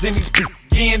bottles in these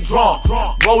getting drunk,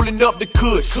 rolling up the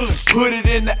kush, put it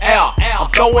in the air. I'm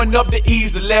throwing up the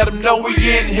E's to let them know we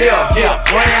in here. Yeah,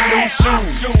 brand new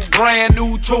shoes, brand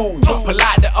new tools. Pull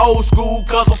out the old school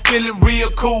cause I'm feeling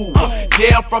real cool.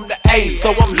 Yeah, I'm from the A,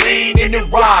 so I'm leaning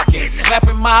and rocking.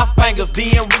 Snapping my fingers,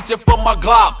 then reaching for my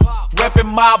Glock.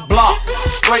 Reppin' my block,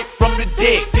 straight from the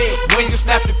deck. When you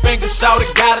snap your fingers, shout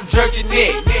it, gotta jerk your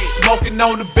neck. Smoking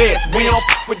on the best, we don't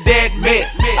f with that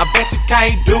mess. I bet you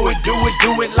can't do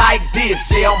it like this.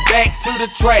 Yeah, I'm back to the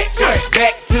track,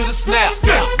 back to the snap.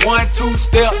 1, 2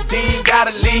 step, then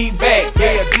gotta lean back.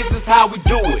 Yeah, this is how we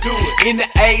do it in the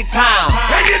A-time.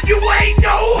 And if you ain't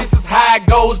know, this is how it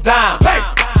goes down. Hey,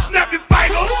 snap your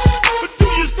fingers, do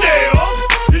you still?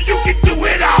 You can do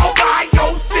it all by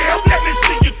yourself. Let me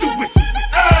see you do it.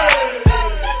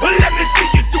 Let me see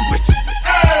you do it.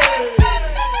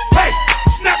 Hey,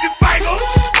 snap your fingers,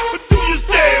 do you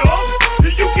still?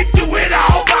 You can do it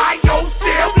all by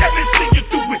yourself. Let me see you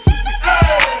do it.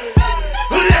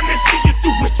 Let me see you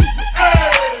do it.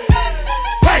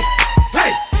 Hey,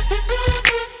 hey.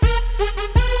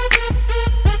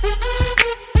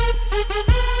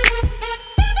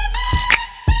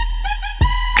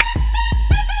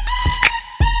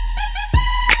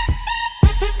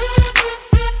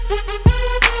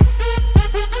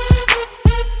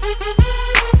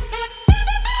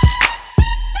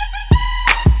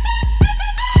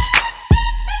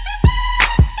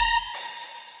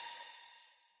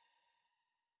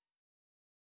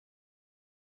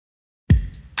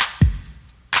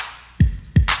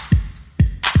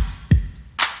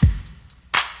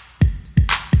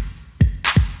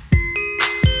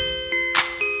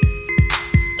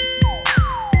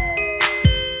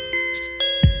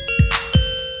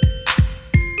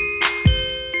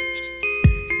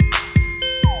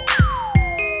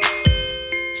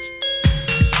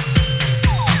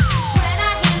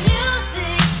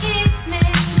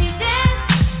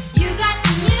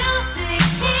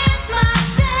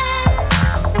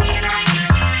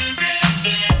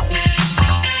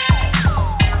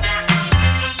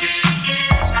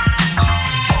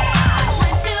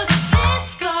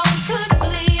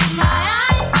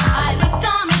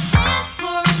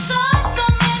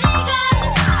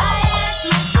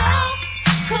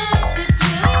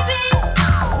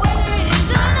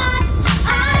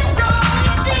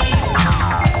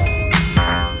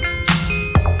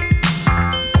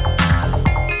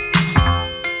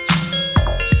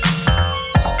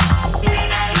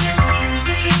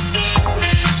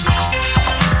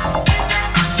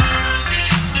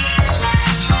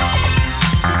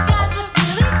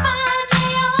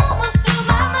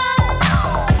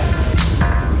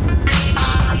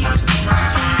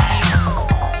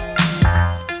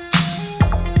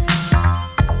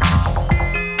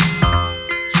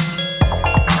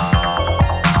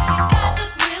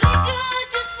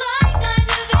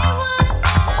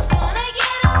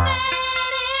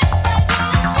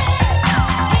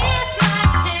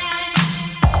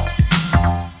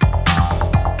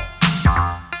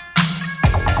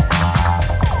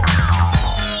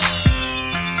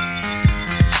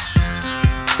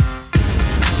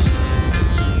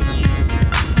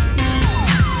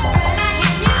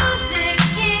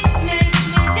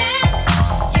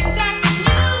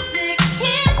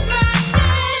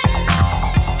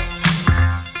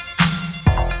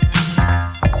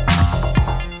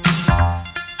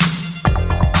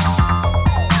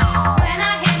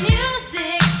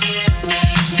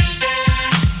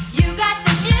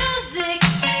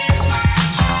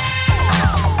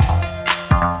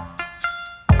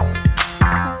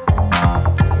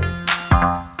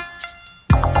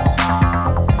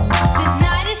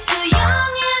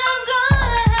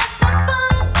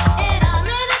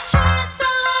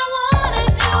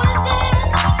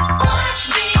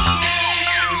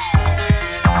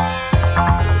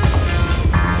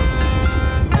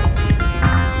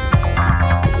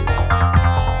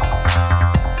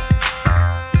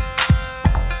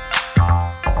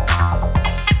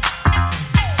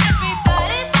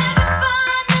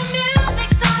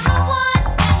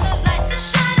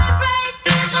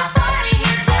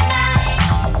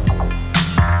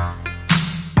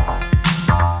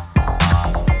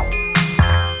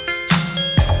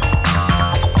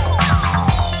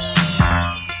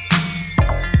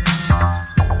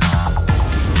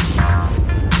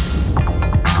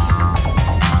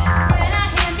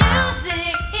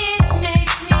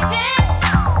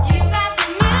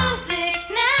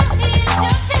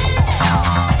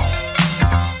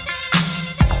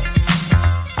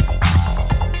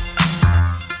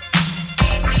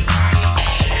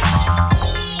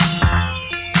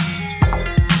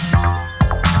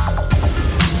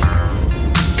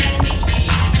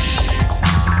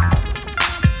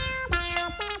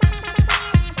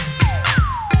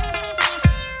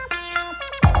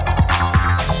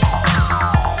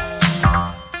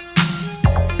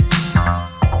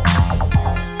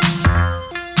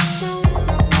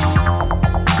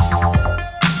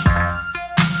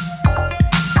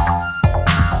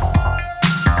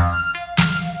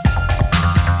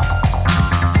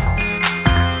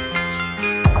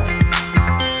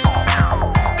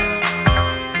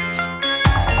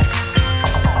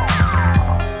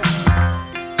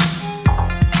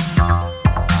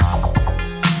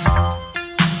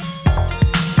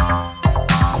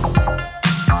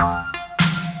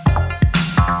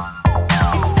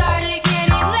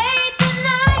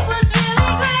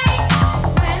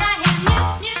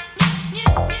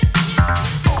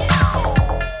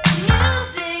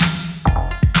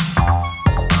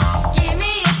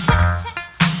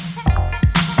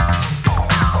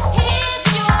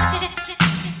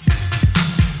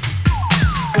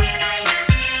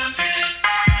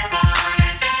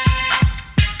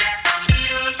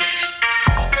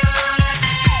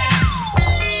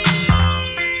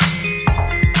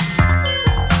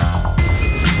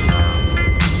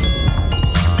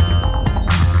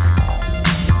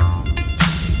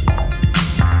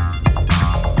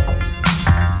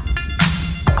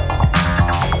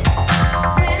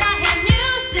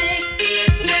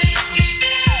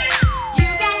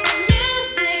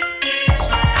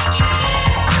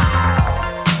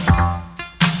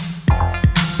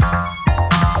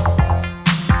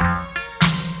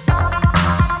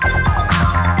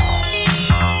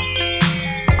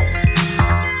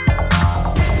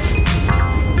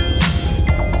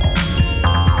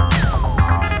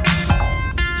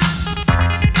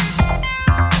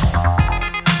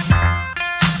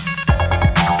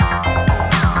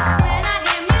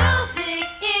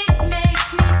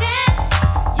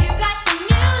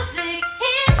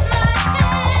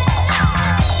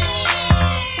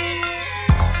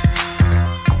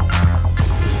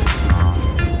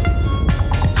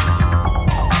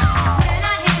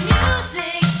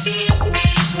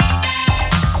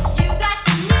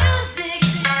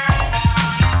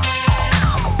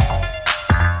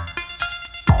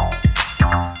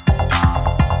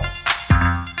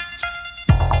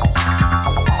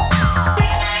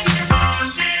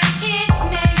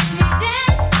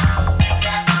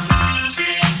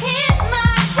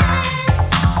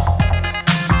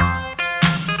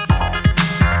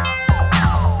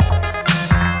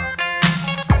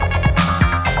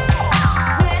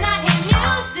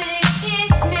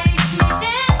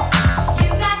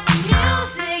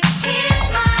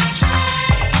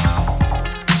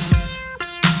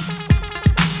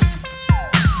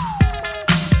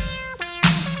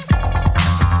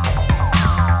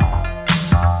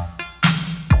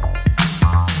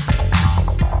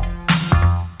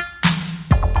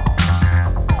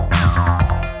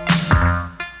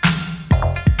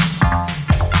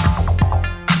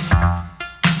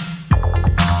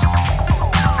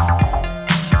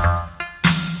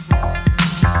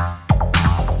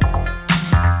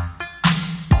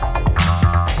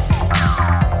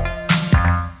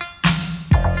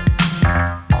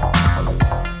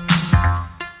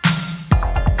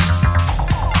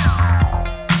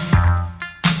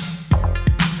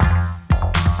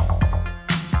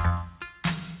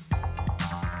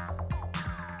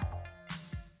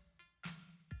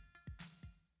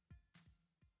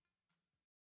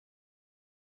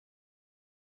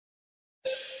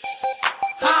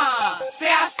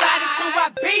 I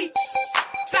beat.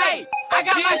 Say, I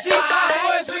got my G-Star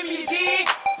boys with me, you dig?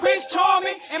 Prince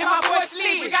Charming and my boy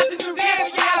Sleep. We got this new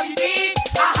dance for y'all, you dig?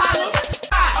 I holla.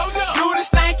 Do the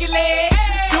stanky leg.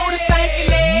 Do the stanky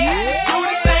leg. Do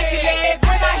the stanky leg.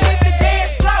 When I hit the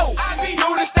dance floor. Do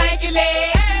the stanky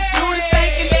leg. Do the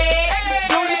stanky leg.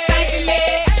 Do the stanky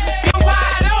leg. Be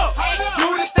wide up. Do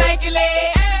the stanky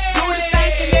leg. Do the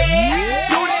stanky leg.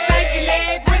 Do the stanky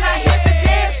leg. When I hit the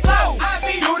dance floor.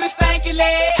 Do the stanky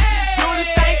leg. Do the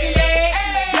stanky leg.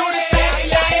 Do the stanky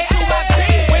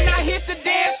leg. When I hit the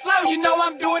dance floor, you know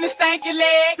I'm doing the stanky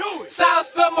leg. South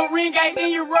Submarine gang, then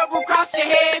you rub across your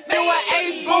head. If you an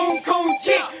ace boom coon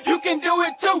chick, you can do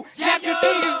it too. Snap your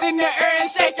fingers in the air and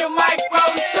shake your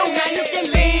microphones too. Now you can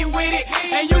lean with it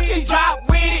and you can drop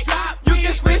with it. You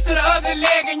can switch to the other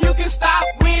leg and you can stop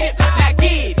with it. Now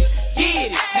get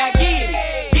it, now get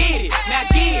it, get it, now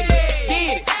get it,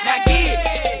 get it, now get it,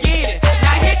 get it.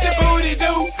 Now hit the booty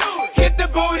do, hit the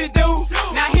booty do.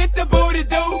 Now hit the booty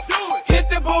do, hit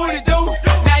the booty do.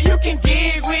 Now you can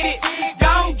gig with it,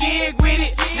 don't gig with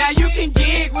it. Now you can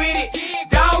gig with it,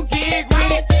 don't gig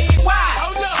with it. Why?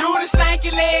 Do the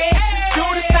stanky leg, do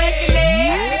the stanky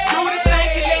leg, do the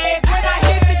stanky leg. When I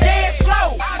hit the dance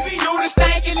floor, do the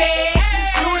stanky leg,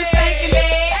 do the stanky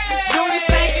leg, do the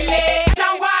stanky leg.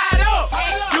 Turn wide up,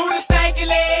 do the stanky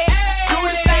leg, do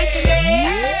the stanky leg,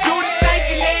 do the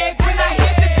stanky leg. When I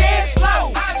hit the dance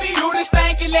floor, do the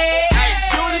stanky leg,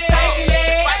 do the stanky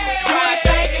leg, do the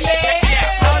stanky leg.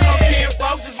 Yeah, all no kid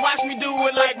folks, just watch me do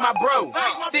it like my bro.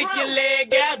 Stick your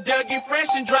leg out, Dougie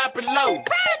fresh and drop it low.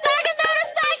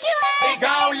 They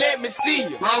gon' let me see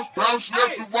you. Bounce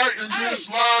left and right and then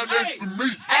slide next to me.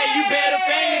 Hey, you better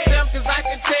fan yourself, cause I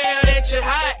can tell that you're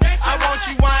hot. I want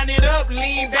you wind it up,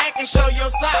 lean back and show your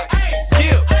socks.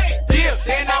 Dip, dip,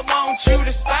 then I want you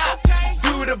to stop.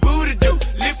 Do the booty do,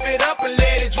 lift it up and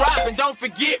let it drop. And don't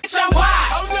forget, bitch, I'm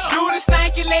wide. Do the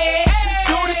stanky leg,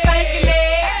 do the stanky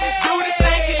leg, do the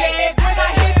stanky leg. When I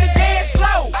hit the dance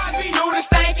floor, do the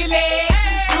stanky leg,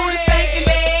 do the stanky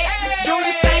leg, do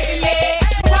the stanky leg.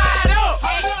 Wide up,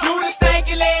 do the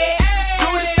stanky leg, do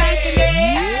the stanky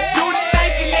leg, do the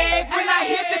stanky leg. When I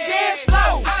hit the dance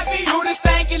floor, do the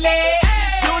stanky leg,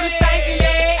 do the stanky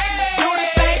leg, do the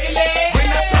stanky leg. When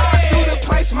I fly through the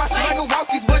place, my swagger walk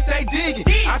is what they digging.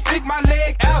 I stick my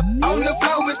leg out on the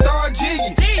floor and start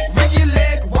jigging. Rig your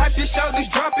leg, wipe your shoulders,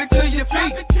 drop it to your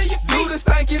feet. Do the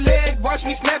stanky leg, watch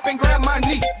me snap and grab my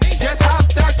knee. Just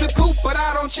hopped out the coop, but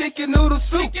I don't chicken noodle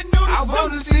soup. I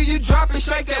wanna see you drop and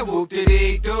shake that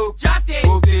whoop-de-dee-doo.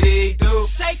 Whoop-de-dee-doo.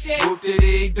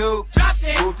 Whoop-de-dee-doo.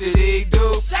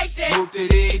 Whoop-de-dee-doo.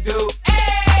 Whoop-de-dee-doo.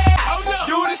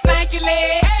 Do the stanky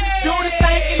leg, do the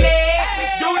stanky leg,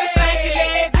 do the stanky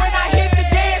leg. When I hit the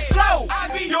dance floor,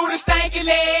 do the stanky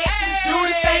leg, do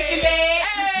the stanky leg,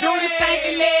 do the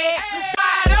stanky leg.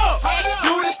 Wide up,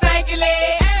 do the stanky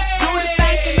leg, do the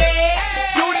stanky leg,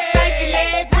 do the stanky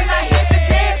leg. When I hit the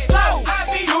dance floor,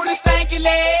 do the stanky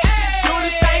leg, do the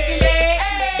stanky leg,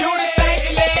 do the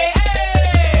stanky leg.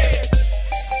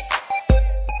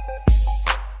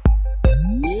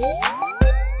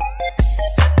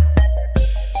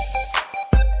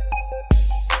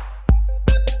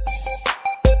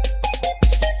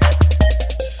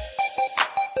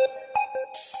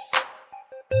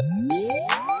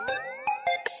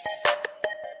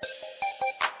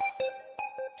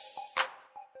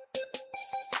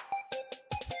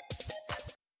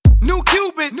 New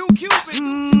Cupid.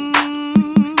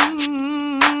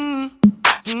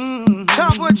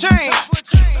 Time for a change.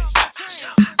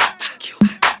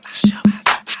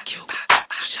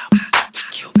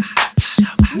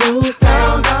 New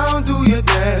style, down, do your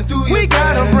dance, do your dance. We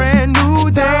got a brand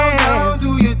new dance. Down, do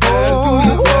your dance, do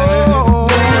your dance.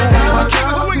 New style,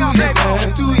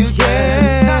 down, do your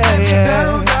dance,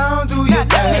 down, do your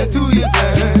dance, do your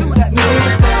dance.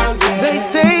 New style, they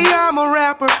say I'm a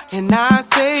rapper, and I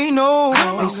say no.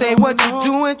 They say what you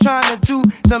doing, trying to do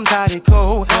somebody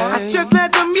go. I just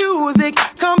let the music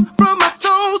come from my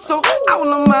soul, so all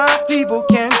of my people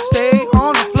can stay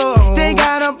on the floor. They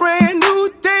got a brand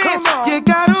new dance, you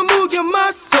gotta move your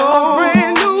muscle. A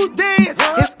brand new dance,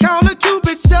 it's called a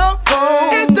Cupid Shuffle.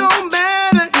 It don't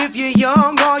matter if you're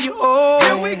young or you're old.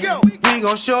 Here we go, we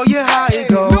gon' show you how it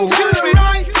goes. To the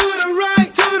right, to the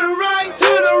right, to the right, to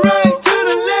the right, to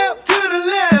the left, to the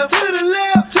left, to the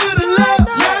left, to the left.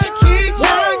 Yeah,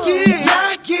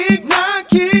 kick, now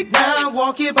kick. Now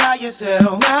walk it by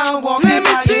yourself. Now walk it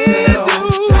by yourself.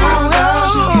 Down,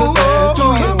 down,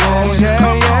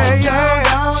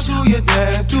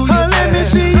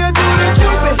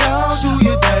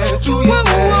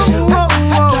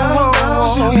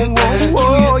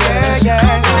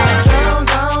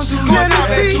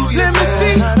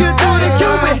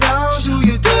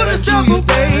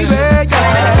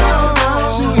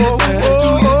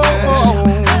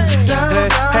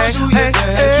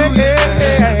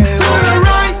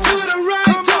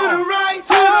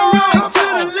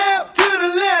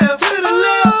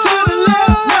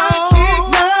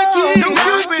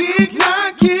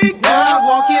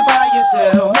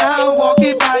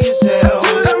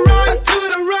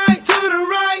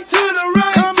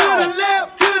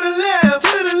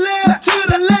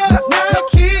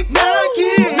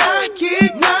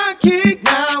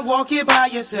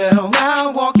 yourself.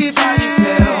 Now walk it by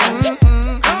yourself.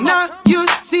 Now you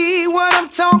see what I'm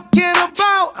talking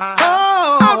about.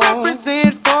 I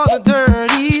represent for the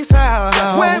dirty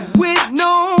South, where we're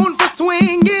known for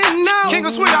swinging out. King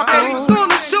of swing out, baby. I'm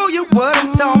gonna show you what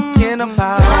I'm talking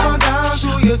about. Down, down,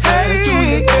 do your dance, do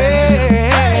your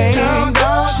dance. Down,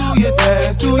 down, do your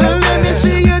dance, do your dance. Let me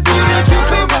see you do the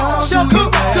Cupid shuffle,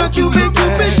 the Cupid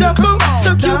shuffle,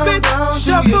 the Cupid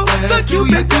shuffle, the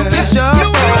Cupid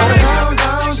shuffle. Down,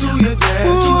 down, do your dance,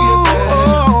 do your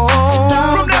dance.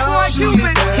 From that boy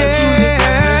Cupid,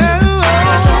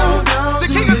 the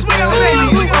king of swing out,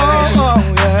 baby.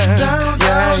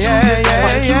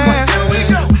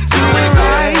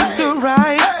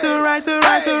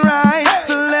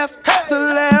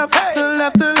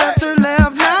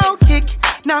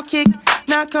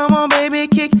 Now come on, baby,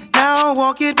 kick. Now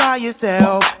walk it by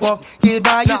yourself. Walk it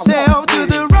by yourself. To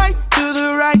the right, to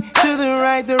the right, to the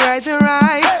right, the right, the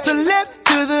right. To the left,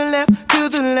 to the left, to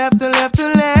the left, the left, the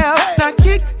left. Now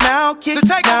kick, now kick,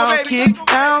 now kick,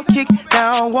 now kick.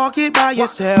 Now walk it by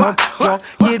yourself. Walk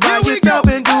it by yourself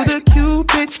and do the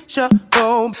Cupid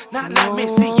shuffle. Now let me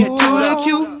see you do the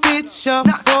Cupid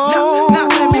shuffle. Now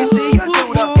let me see you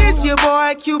do the. It's your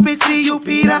boy Cupid,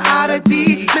 C-U-P, the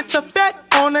I-D. Mr. Fat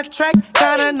on the track,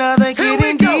 got another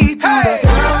getting deep. Down,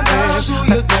 down, do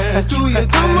your dance, do your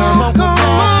dance. Come on, come on.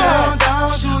 Down,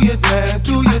 down, do your dance,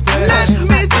 do your dance. Let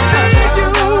me see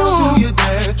you. Do your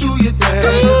dance, do your dance.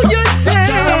 Do your dance.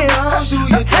 Down, down, do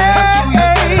your dance,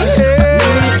 do your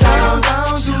dance. Down,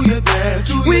 down, do your dance,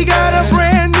 do your dance. We got a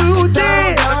brand new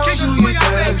dance.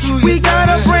 We got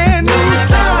a brand new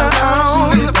sound.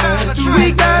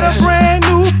 We got a brand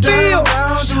new feel.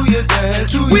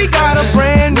 We got a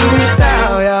brand new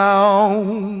style, y'all.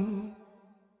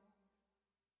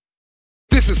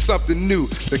 This is something new,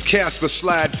 the Casper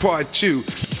Slide Part 2,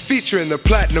 featuring the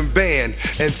Platinum Band.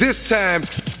 And this time,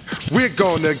 we're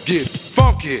gonna get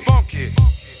funky. Funky.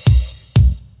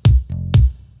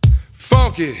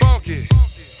 Funky. Funky.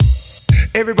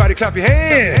 Everybody clap your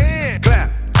hands.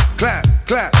 Clap, clap,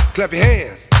 clap, clap your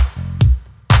hands.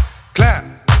 Clap,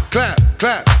 clap,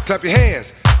 clap, clap your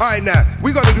hands. All right, now,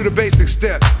 we're gonna do the basic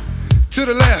step. To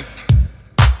the left,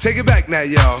 take it back now,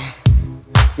 y'all.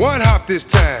 One hop this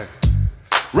time.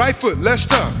 Right foot, let's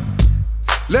stomp.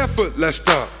 Left foot, let's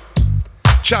stomp.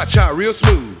 Cha-cha, real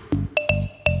smooth.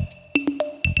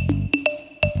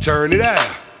 Turn it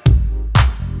out.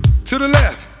 To the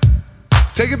left,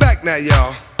 take it back now,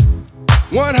 y'all.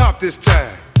 One hop this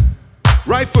time.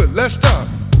 Right foot, let's stomp.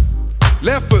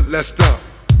 Left foot, let's stomp.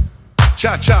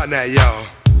 Cha-cha now, y'all.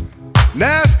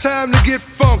 Now it's time to get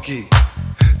funky.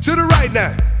 To the right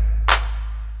now.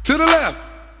 To the left.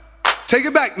 Take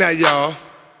it back now, y'all.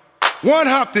 One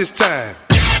hop this time.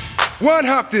 One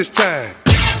hop this time.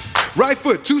 Right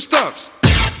foot, 2 stumps.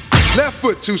 Left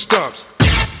foot, 2 stumps.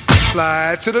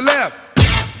 Slide to the left.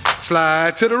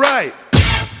 Slide to the right.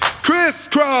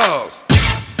 Crisscross.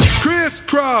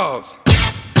 Crisscross.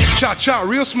 Cha-cha,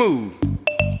 real smooth.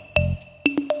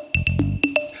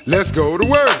 Let's go to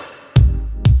work.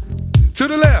 To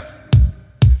the left.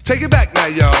 Take it back now,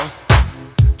 y'all.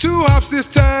 2 hops this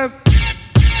time.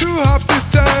 2 hops this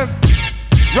time.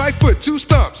 Right foot, 2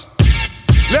 stumps.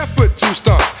 Left foot, 2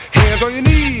 stumps. Hands on your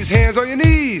knees, hands on your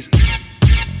knees.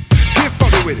 Get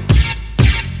funky with it.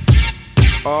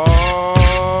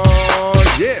 Oh,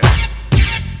 yeah.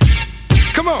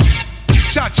 Come on.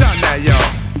 Cha-cha now,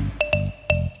 y'all.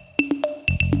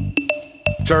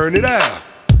 Turn it out.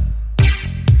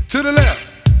 To the left.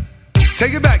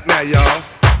 Take it back now, y'all.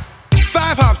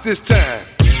 5 hops this time.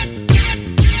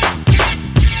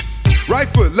 Right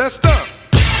foot, let's stomp.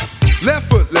 Left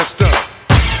foot, let's stomp.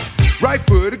 Right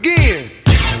foot again.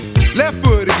 Left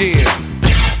foot again.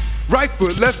 Right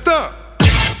foot, let's stomp.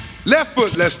 Left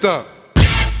foot, let's stomp.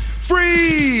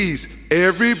 Freeze!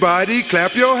 Everybody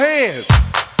clap your hands.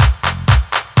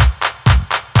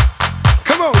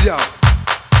 Come on, y'all.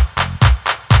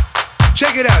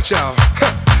 Check it out, y'all.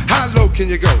 How low can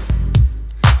you go?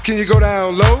 Can you go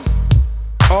down low?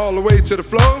 All the way to the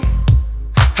floor?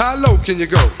 How low can you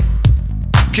go?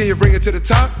 Can you bring it to the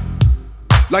top?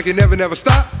 Like you never, never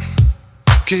stop?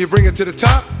 Can you bring it to the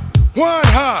top? 1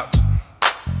 hop.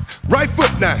 Right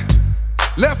foot now.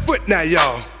 Left foot now,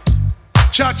 y'all.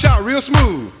 Cha-cha, real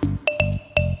smooth.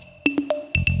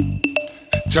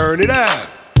 Turn it out.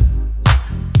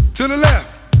 To the left.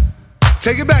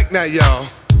 Take it back now, y'all.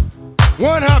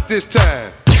 1 hop this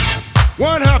time.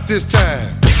 1 hop this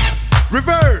time.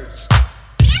 Reverse.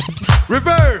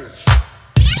 Reverse.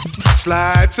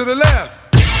 Slide to the left.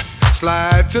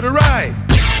 Slide to the right.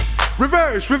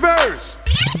 Reverse, reverse.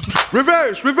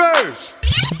 Reverse, reverse.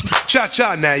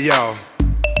 Cha-cha now, y'all.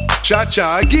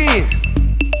 Cha-cha again.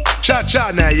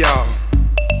 Cha-cha now, y'all.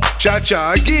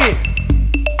 Cha-cha again.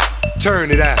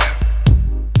 Turn it out.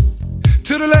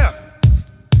 To the left.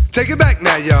 Take it back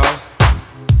now, y'all.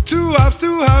 2 hops,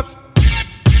 2 hops.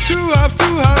 2 hops,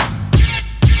 2 hops.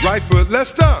 Right foot, let's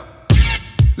stomp.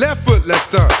 Left foot, let's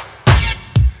stomp.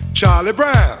 Charlie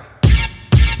Brown.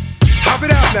 Hop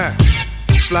it out now.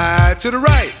 Slide to the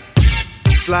right.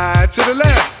 Slide to the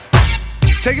left.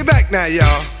 Take it back now,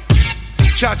 y'all.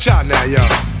 Cha-cha now, y'all.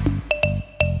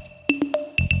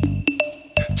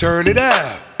 Turn it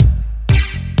out.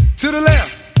 To the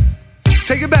left.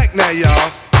 Take it back now,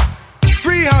 y'all.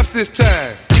 3 hops this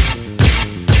time.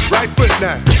 Right foot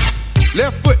now.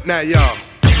 Left foot now, y'all.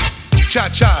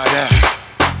 Cha-cha now.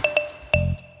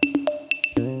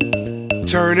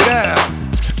 Turn it out.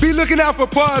 Be looking out for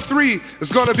part 3.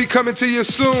 It's gonna be coming to you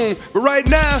soon. But right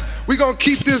now, we gonna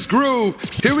keep this groove.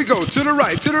 Here we go. To the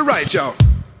right, y'all.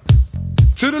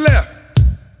 To the left.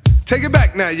 Take it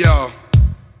back now, y'all.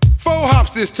 4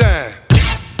 hops this time.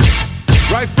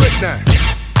 Right foot now.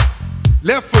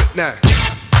 Left foot now.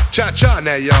 Cha-cha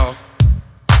now, y'all.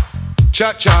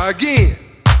 Cha-cha again.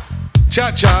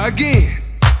 Cha-cha again.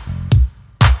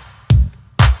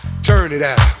 Turn it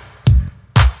out.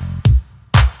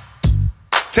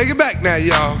 Take it back now,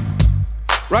 y'all.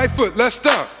 Right foot, let's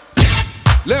stomp.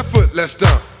 Left foot, let's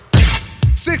stomp.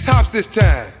 6 hops this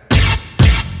time.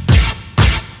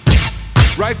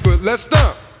 Right foot, let's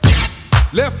stomp.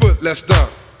 Left foot, let's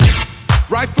stomp.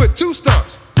 Right foot, 2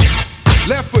 stumps.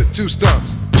 Left foot, 2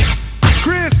 stumps.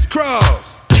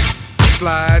 Crisscross.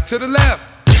 Slide to the left.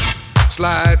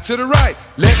 Slide to the right.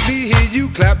 Let me hear you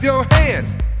clap your hands.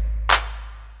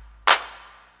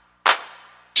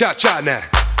 Cha-cha now.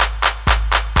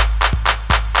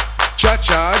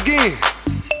 Cha-cha again.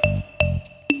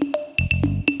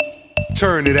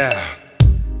 Turn it out.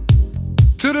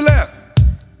 To the left.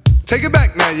 Take it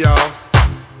back now, y'all.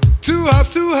 2 hops,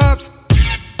 2 hops.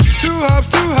 2 hops,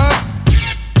 2 hops.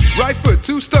 Right foot,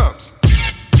 2 stumps.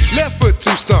 Left foot,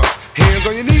 2 stumps. Hands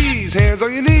on your knees, hands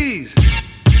on your knees.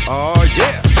 Oh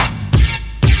yeah.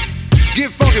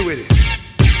 Get funky with it.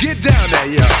 Get down now,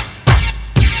 y'all.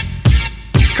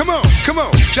 Come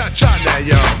on, cha-cha now,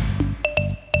 y'all.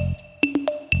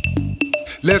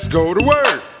 Let's go to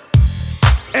work.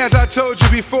 As I told you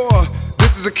before,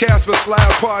 this is a Casper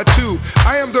Slide Part 2.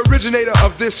 I am the originator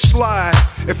of this slide.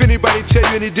 If anybody tell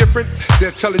you any different,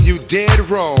 they're telling you dead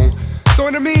wrong. So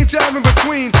in the meantime, in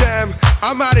between time,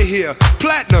 I'm out of here.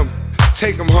 Platinum,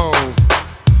 take them home.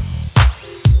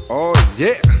 Oh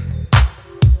yeah.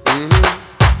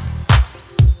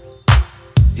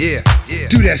 Yeah.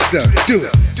 Do that stuff. Do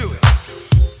it.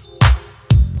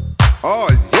 Oh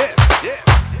yeah.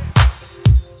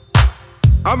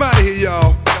 I'm out of here,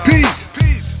 y'all. Peace.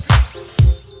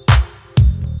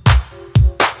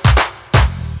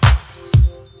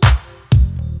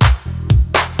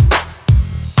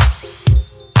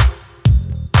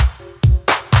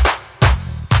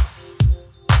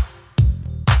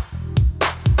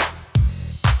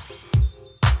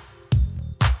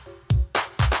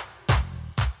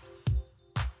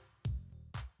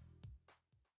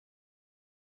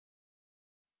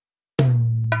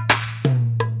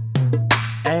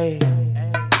 Hey,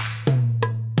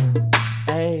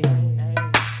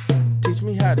 teach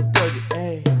me how to plug it,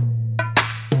 hey.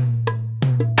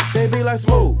 They be like,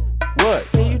 Smooth, what?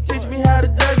 Can you teach me how to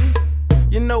Dougie?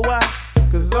 You know why?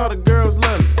 Cause all the girls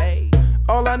love me, hey.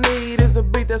 All I need is a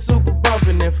beat that's super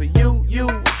bumpin'. And for you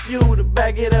to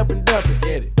back it up and dump it,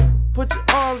 get it. Put your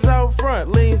arms out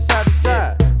front, lean side to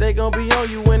side. They gon' be on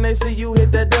you when they see you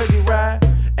hit that Dougie ride.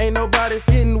 Ain't nobody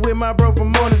getting with my bro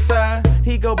from Morningside.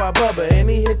 He go by Bubba and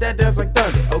he hit that dance like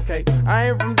thunder. Okay, I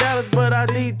ain't from Dallas, but I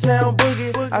lead town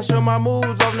boogie. I show my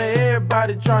moves on to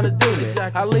everybody trying to do me.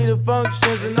 I lead the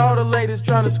functions and all the ladies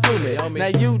trying to screw me. Now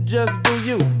you just do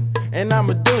you, and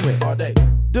I'ma do me all day.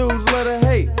 Dudes love to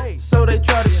hate, so they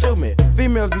try to shoot me.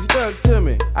 Females be stuck to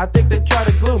me, I think they try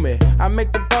to glue me. I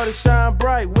make the party shine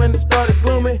bright when it started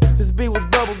gloomy. This beat was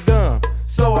bubble gum,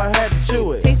 so I had to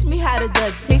chew it. Taste me how to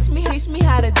duck, taste me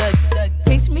how to duck,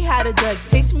 taste me how to duck,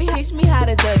 taste me how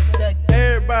to duck.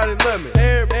 Everybody love me,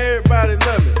 everybody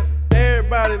love me,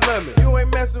 everybody love me. You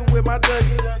ain't messing with my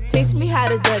Dougie. Taste me how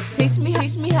to duck, taste me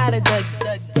how to duck,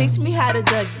 taste me how to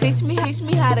duck, taste me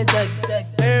how to duck.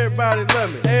 Everybody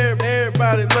love me,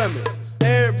 everybody love me,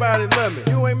 everybody love me.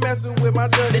 You ain't messing with my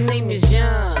Dougie. The name is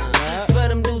John. For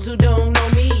them dudes who don't know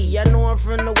me, I know I'm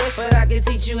from the West, but I can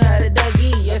teach you how to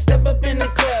Dougie. I step up in the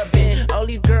club and all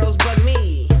these girls bug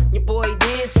me. Your boy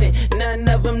dancing, none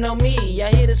of them know me. I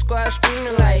hear the squad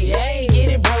screaming like, hey, get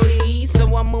it, Brody.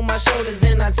 So I move my shoulders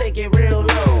and I take it real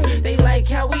low. They like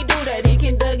how we do that. He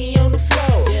can Dougie on the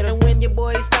floor. And when your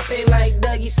boys stop, they like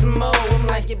Dougie some more. I'm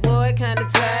like, your boy kinda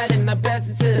tired, and I pass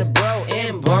it to the bro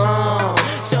and bomb.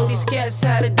 Show these cats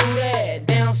how to do that.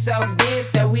 Down south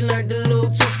dance that we learned a little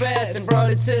too fast and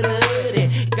brought it to the hood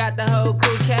and got the whole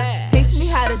crew cast. Taste me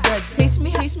how to duck, taste me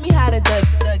how to duck,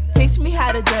 taste me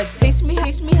how to duck, taste me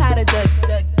how to duck.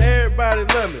 Everybody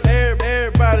love me,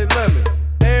 everybody love me,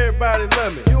 everybody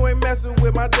love me. You ain't messing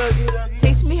with my Dougie.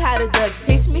 Taste me how to duck,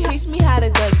 taste me how to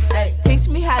duck, taste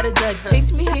me how to duck,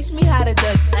 taste me how to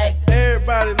duck.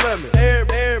 Everybody love me,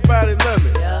 everybody love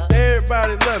me,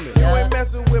 everybody love me. You ain't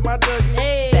messing with my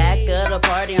Dougie. Back of the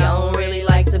party, I don't really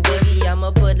like to boogie.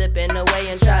 I'ma put up in the way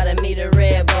and try to meet a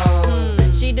red bone.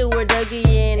 She do her Dougie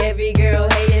and every girl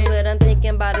hating, but I'm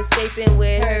thinking about escaping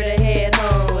with her to head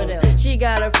home. She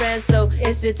got her friends, so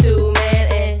it's a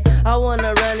two-man, and I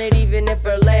wanna run it even if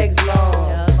her legs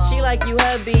long. She like you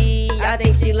hubby, I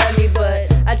think she love me,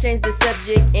 but I changed the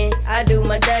subject and I do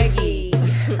my Dougie.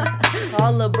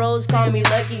 All the bros call me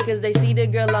lucky cause they see the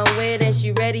girl I'm with and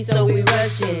she ready, so we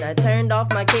rushing. I turned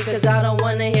off my kick cause I don't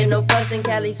wanna hear no fussing.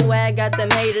 Cali swag got them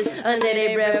haters under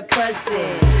their breath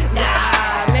cussing.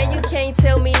 Nah, man, you can't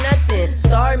tell me nothing.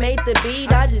 Star made the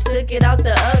beat, I just took it out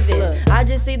the oven. I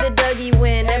just see the Dougie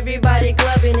win, everybody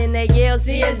clubbing and they yell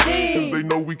CSD. They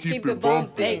know we keep it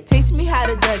bumping. Taste me how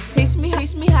to duck, taste me how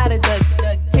to duck,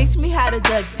 taste me how to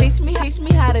duck, taste me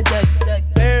how to duck.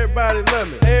 Everybody love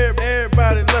me,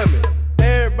 everybody love me,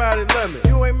 everybody love me.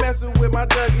 You ain't messing with my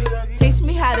Dougie. Taste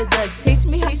me how to duck, taste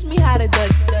me how to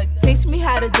duck, taste me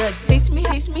how to duck, taste me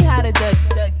how to duck.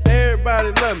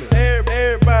 Everybody love me,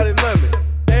 everybody love me,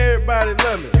 everybody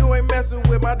love me. You ain't messing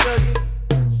with my Dougie.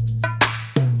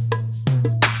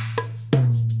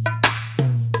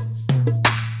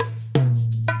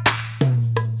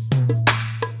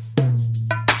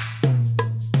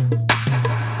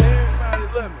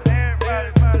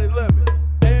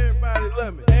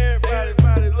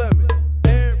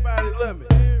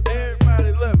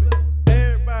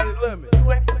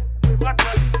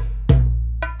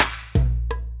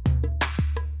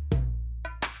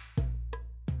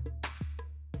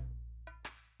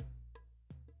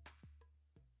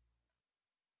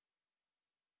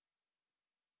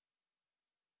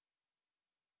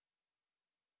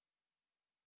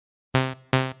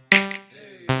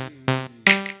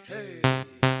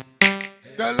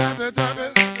 They love it, love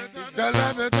it. They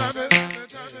love it, love it.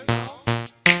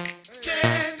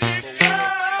 Candy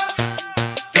girl.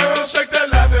 Girl, shake that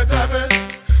love it, love it.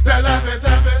 They love it,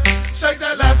 love it. Shake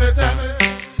that love it, love it.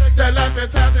 They love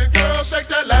it, love it. Girl, shake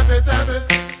that love it, love it.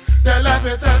 They love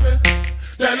it, love it.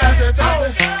 They love it, love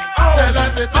it. They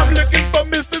love it. I'm looking for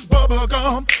Mrs.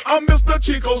 Bubblegum. I'm Mr.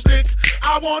 Chico Stick.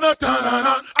 I wanna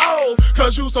dun-dun-dun, oh,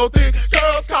 cause you so thick.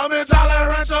 Girls call me Jolly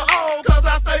Rancher, oh, cause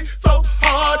I stay so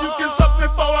hard. You can suck me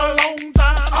for a long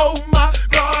time. Oh my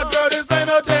God, girl, this ain't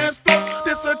a dance floor.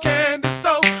 This a candy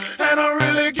store. And I'm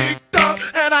really geeked up.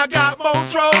 And I got more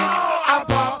trolls. I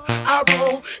pop, I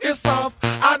roll, it's soft.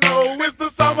 I know it's the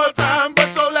summertime,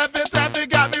 but your laughing taffy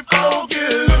got me full.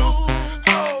 Get loose,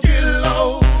 get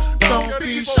low, don't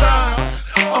be shy.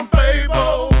 I'm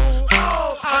Fable.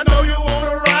 I know you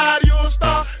wanna ride, you a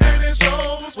star, and it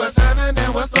shows. What's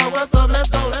happening? What's up? Let's go, let's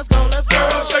go, let's go.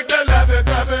 Girl, shake that love it,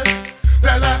 that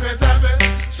love it,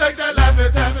 shake that love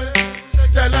it,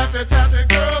 that love it,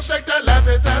 girl, shake that love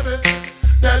it, that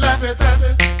love it,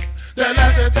 that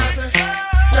love it,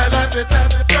 that love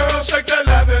it, girl, shake that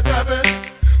love it,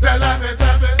 that love it,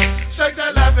 shake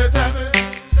that love it,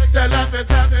 that love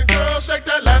it, girl, shake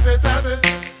that love it,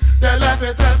 that love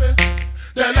it, that love it.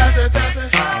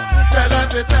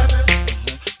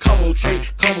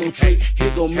 Come on, Trey,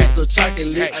 here go Mr.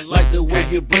 Chocolate. I like the way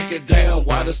you break it down,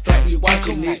 why the stack me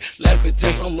watching it. Laugh and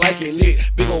test, I'm liking it.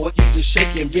 Big ol' what you just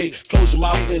shaking, big. Close your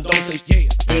mouth and don't say yeah.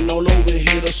 Bend on over and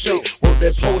hit a shake. Work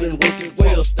that pole and work it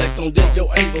well. Stacks on deck, your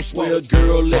ain't gon' swell.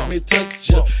 Girl, let me touch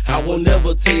ya, I will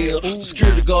never tell.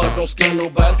 Security guard don't scare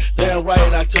nobody. Damn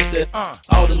right, I took that.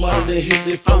 All this money then hit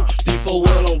the flow. D4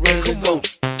 well, I'm ready to go.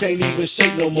 Can't even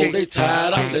shake no more, they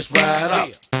tired out, let's ride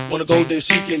out. Wanna go, then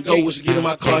she can go. When she get in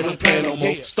my car, don't play no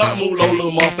more. Start move low,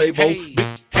 little Marfabo. Big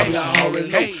heavy, I already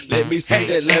know. Let me see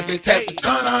that laughing taffy.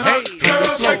 Girl,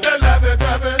 shake that love it,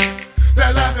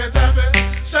 that love it,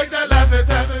 shake that love it,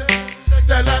 that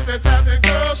love it,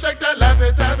 girl, shake that love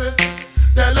it, that love it,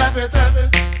 that love it,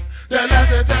 that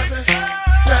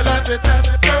love it,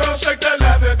 girl, shake that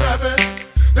love it,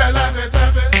 that love it,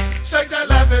 shake that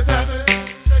love it,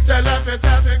 that love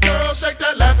it, girl, shake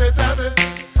that love it,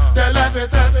 that love it,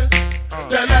 that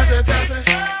love it,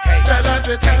 that love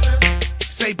it.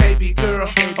 Say, baby girl,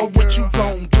 oh, what you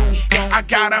gon' do? I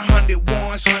got got 100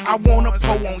 ones. I wanna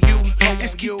pull on you.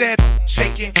 Just keep that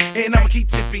shaking, and I'ma keep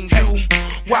tipping you.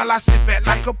 While I sit back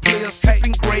like a player,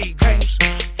 sipping Grey Goose.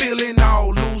 Feeling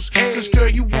all loose, cause girl,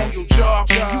 you want your job.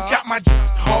 You got my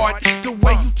heart, the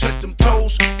way you touch them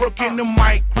toes. Working the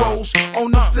micros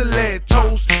on the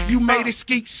stilettos. You made it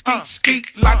skeet, skeet, skeet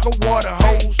like a water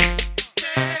hose.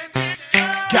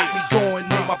 Got me going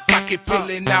in my pocket,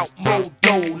 filling out more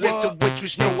dough. Let the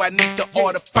waitress know I need to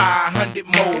order 500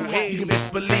 more. You can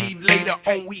best believe later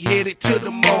on we headed to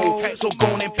the mall. So go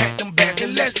on and pack them bags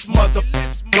and let's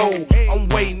go. I'm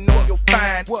waiting on your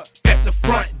fine at the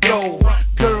front door.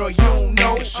 Girl, you don't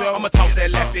know. I'ma toss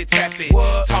that laffy taffy.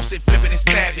 Toss it, flip it and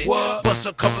stab it. Bust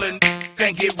a couple of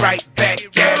and get right back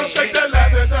at it. Shake that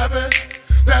laffy taffy.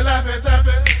 That laffy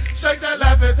taffy. Shake that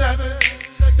laffy taffy.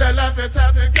 That laffy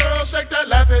taffy. Girl, shake that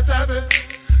laffy taffy.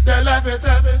 That laffy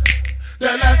taffy.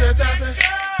 That laffy taffy.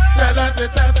 That laffy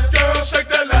taffy. Girl, shake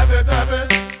that laffy taffy.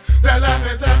 That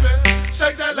laffy taffy.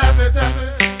 Shake that laffy taffy.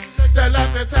 That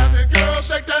laffy taffy. Girl,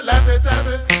 shake that laffy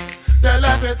taffy. That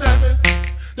laffy taffy.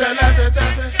 That laffy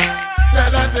taffy.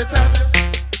 That laffy taffy.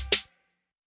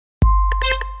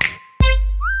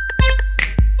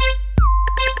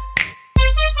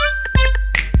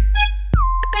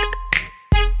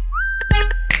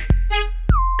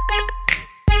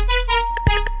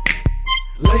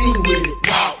 Lean with it,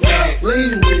 walk with it,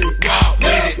 lean with it, walk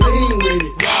with it, lean with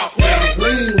it, walk with it,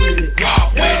 lean with it,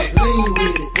 walk with it, lean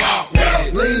with it, walk with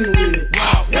it, lean with it,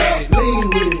 walk with it, lean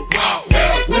with it, walk with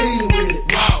it, lean with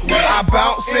it, walk with it. I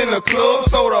bounce in the club,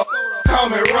 so the call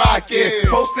me Rocket.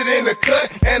 Posted in the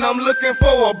cut, and I'm looking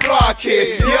for a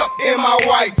blockhead. Yep, in my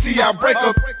white tee, I break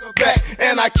a back,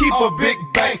 and I keep a big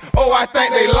bank. Oh, I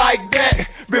think they like that.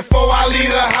 Before I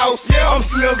leave the house, I'm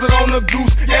slizzard on the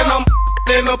goose, and I'm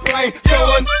in the plane, so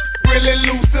a really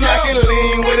loose and I can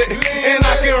lean with it, and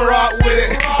I can rock with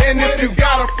it. And if you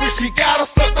got a freak, she gotta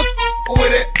suck the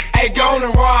with it. Hey, go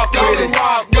and rock with it,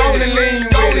 go and lean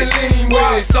with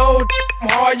it. So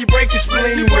hard you break your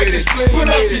spleen with it. Put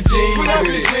up your jeans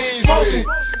with it, smoke some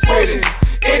with it.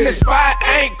 In the spot,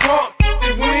 ain't crunk.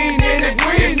 If we ain't in it,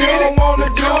 if you don't wanna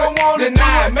do it,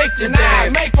 deny it, make you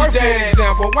dance. Perfect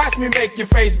example, watch me make your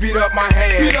face beat up my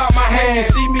hand. When you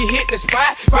see me hit the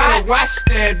spot, better watch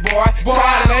that boy.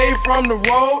 Try to lay from the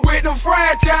road with the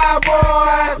franchise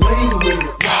boys. Lean with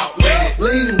it, walk with it,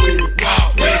 lean with it,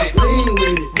 walk with it, lean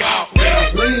with it, walk with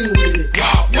it, lean with it,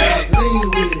 walk with it, lean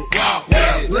with it, walk with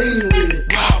it, lean with it,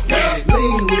 walk with it,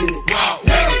 lean with it, walk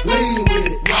with it, lean with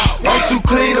it, walk with it. I'm too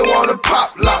clean to wanna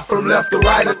pop lock from left to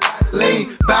right.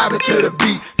 Lean, vibing to the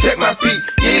beat. Check my feet,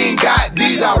 you ain't got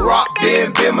these. I rock,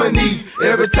 then bend my knees.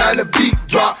 Every time the beat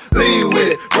drop, lean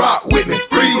with it, rock with me,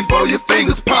 freeze before your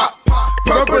fingers pop.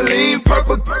 Purple lean,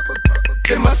 purple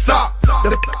in my sock.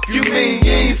 The f you mean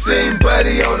you ain't seen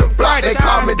Buddy on the block? They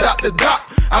call me Dr. Doc.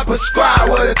 I prescribe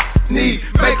what a need,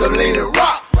 make a lean and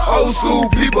rock. Old school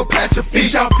people, patch your feet.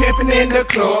 It's y'all pimpin' in the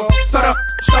club, so the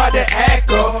start to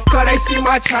act up. Cause they see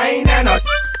my chain and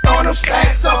on them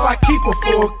stacks up. I keep a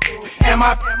full. And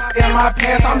my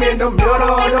pants, I'm in the middle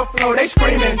of the floor. They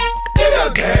screaming.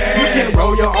 You can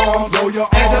roll your arms, and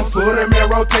just put them in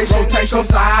rotation.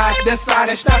 Side to side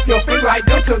and snap your feet like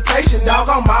them Temptation. Dog,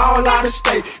 I'm all out of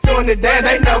state. Doing the dance,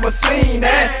 they never seen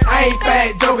that. I ain't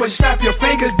Fat Joe, but snap your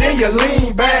fingers, then you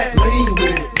lean back. Lean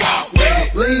with it, walk with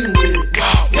it, lean with it,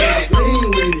 walk with it, lean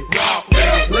with it, walk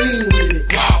with it, lean with it,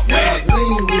 walk with it,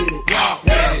 lean with it, walk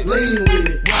with it, lean with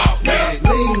it, walk with it,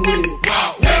 lean with it,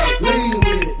 walk with it, lean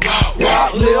with it.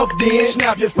 walk Left then,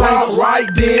 snap your fingers. Right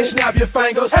then, snap your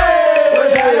fingers.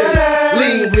 What's that?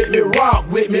 Lean with me, rock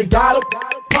with me, gotta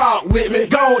pop with me.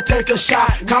 Go take a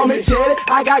shot. Call me Teddy,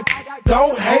 I got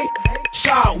don't hate.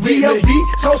 Shot with me.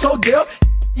 So dip.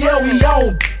 Yeah, we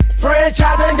on.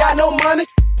 Franchise ain't got no money.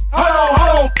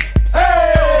 Hold on.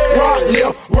 Hey. Rock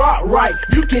left, rock right.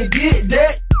 You can get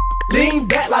that. Lean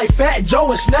back like Fat Joe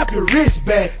and snap your wrist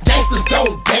back. Gangsters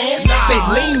don't dance, they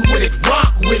lean with it,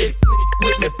 rock with it.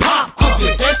 With me, pop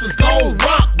quickly. Gangsters gon'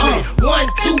 rock with it. 1,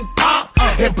 2, pop,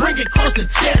 and bring it across the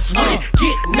chest with it.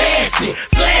 Get nasty,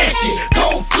 flash it,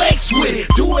 gon' flex with it.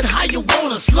 Do it how you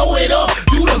wanna, slow it up,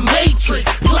 do the matrix.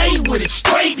 Play with it,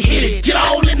 straight hit it, get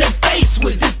all in their face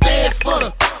with it. This dance for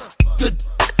the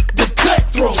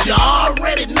cutthroats. You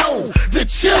already know the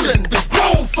chillin', the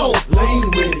grown folk.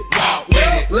 Lean with it, rock with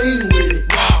it, lean with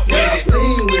it, rock with it,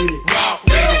 lean with it, rock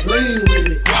with it, lean with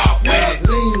it, rock with it,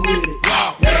 lean with it,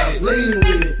 rock with it, lean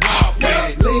with it, rock with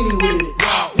it, lean with it,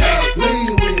 rock with it,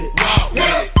 lean with it, rock with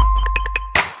it.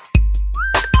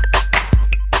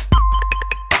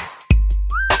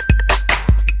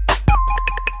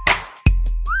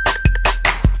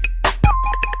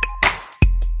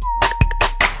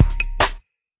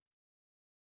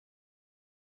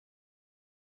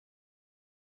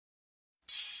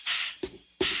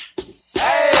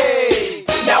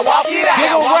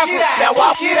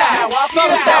 walk it out.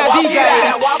 Southern style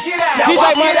DJs.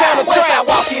 DJ Munch on the track.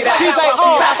 DJ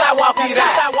On.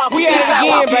 We at it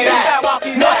again, baby.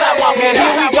 Northside walk it out.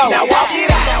 Here we go. Now walk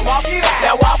it out. Now walk it out.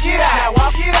 Now walk it out. Now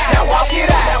walk it out. Now walk it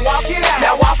out. Now walk it out.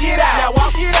 Now walk it out. Now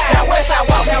walk it out. Now Westside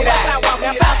walk it out.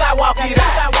 Now Southside walk it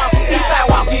out. Eastside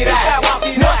walk it out.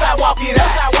 Northside walk it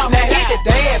out. Now hit the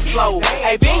dance floor.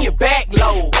 Hey, bend your back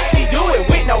low. She do it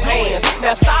with no hands.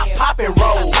 Now stop, pop and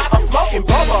roll. I'm smoking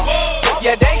bubble.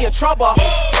 Yeah, they in trouble.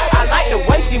 I like the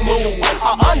way she move.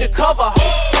 Undercover.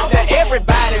 Now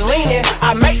everybody leaning.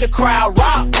 I make the crowd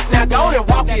rock. Now go and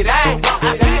walk it out.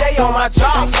 I see they on my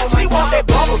job. She want that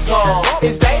bubble gum.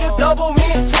 Is they the double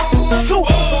mint? Two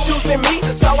shooting me,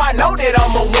 so I know that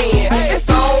I'ma win. It's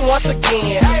on once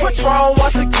again. Patron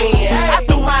once again. I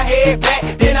threw my head back,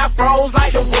 then I froze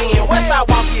like the wind. Westside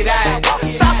walk it out.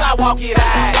 Southside walk it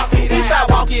out. Eastside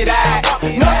walk it out.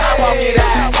 Northside walk it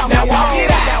out. Now walk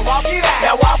it out. Now walk it out.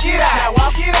 Now walk it out. Now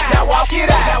walk it out. Now walk it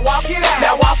out. Now walk it out.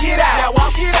 Now walk it out. Now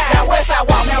walk it out. Now Westside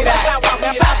walk it out.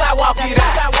 Southside walk it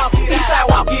out. Eastside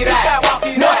walk it out.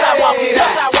 Northside walk it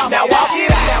out. Now walk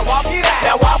it out. Now walk it out.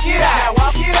 Now walk it out. Now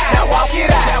walk it out. Now walk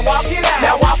it out. Now walk it out.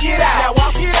 Now walk it out. Now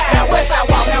walk it out. Now Westside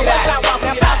walk it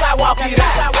out. Southside walk it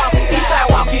out. Eastside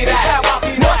walk it out.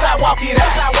 Northside walk it out.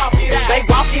 They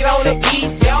walk it on the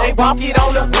east. They walk it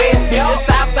on the west. The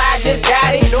south side just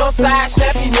got it. North side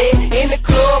snapping it. In the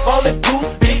club on the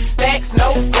goose. Big stacks,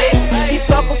 no flex. These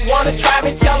suckers wanna try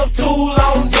me, tell them too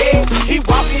long dead. He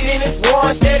walk it in his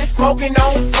one, steady smoking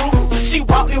on fruits. She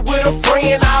walked it with a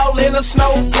friend, all in a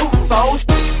snow boot. So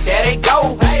there they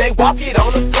go, they walk it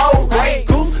on the floor. Grey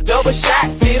goose, double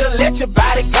shots, it'll let your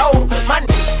body go. My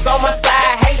niggas on my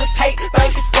side, haters hate,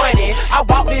 think it's funny. I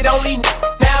walked it only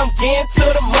now I'm getting to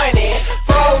the money.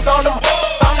 Froze on them,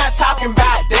 I'm not talking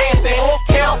about dancing. Won't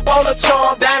count on the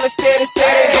charm, diamond steady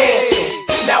dancing.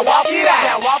 Now walk it out.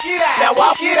 Now walk it out. Now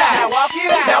walk it out. Now walk it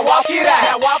out. Now walk it out.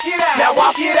 Now walk it out. Now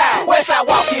walk it out. Westside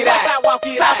walk it out.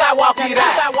 Southside walk it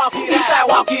out. Eastside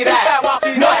walk it out.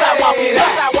 Northside walk it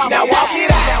out. Now walk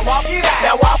it out. Now walk it out.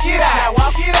 Now walk it out. Now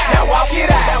walk it out. Now walk it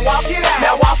out. Now walk it out.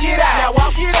 Now walk it out. Now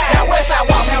walk it out. Now Westside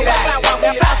walk it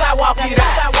out. Southside walk it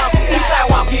out. Eastside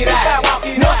walk it out.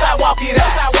 Northside walk it out.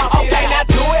 Okay, now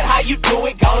do it how you do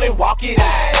it. Go and walk it out.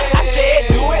 I said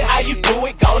do it how you do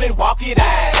it. Go and walk it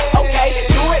out. Okay,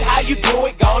 do it how you do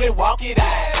it. Go and walk it out.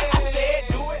 I said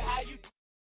do it how you.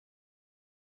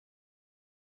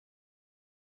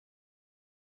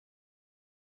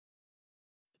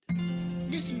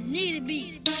 This need to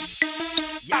be.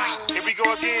 Here we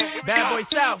go again. Bad Boy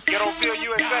South. Ghettoville,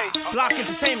 USA. Block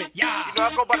Entertainment. You know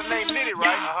I go by the name Nitty,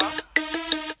 right?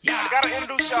 I gotta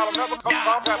introduce y'all another.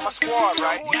 I'm got my squad,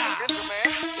 right? Listen,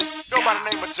 man. Go by the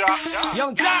name of Jock.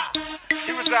 Young Jock.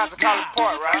 He resides in College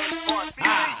Park, right?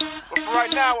 But for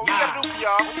right now, what we gotta do for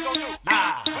y'all, what we gonna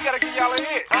do? We gotta give y'all a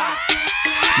hit.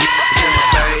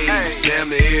 Damn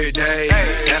near every day.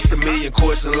 Ask a million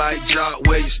questions like Jock,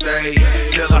 where you stay?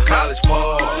 Tell them College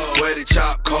Park, where the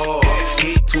chop cars.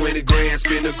 Hit 20 grand,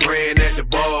 spend a grand at the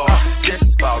bar.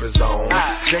 Just about his own.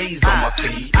 J's on my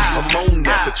feet. I'm on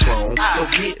that Patron, so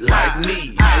get like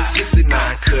me. 69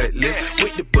 Cutlass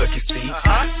with the bucket seats.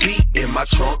 Beat in my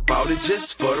trunk, bought it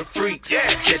just for the freaks.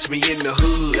 Catch me in the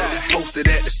hood, posted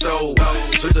at the stove.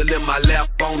 Twiddle in my lap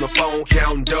on the phone,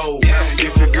 counting dough.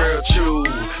 If your girl chew,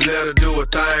 let her do a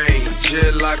thing.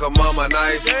 Just like a mama,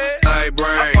 nice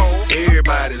brain.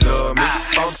 Everybody love me,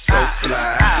 I'm so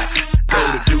fly.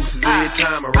 Throw the deuces every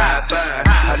time I ride by.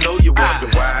 I know you wonder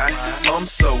why I'm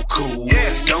so cool.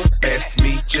 Don't ask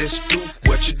me, just do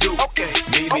what you do.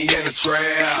 Meet me in the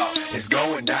trail, it's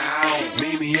going down.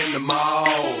 Meet me in the mall,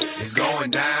 it's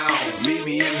going down. Meet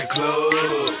me in the club,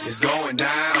 it's going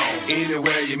down.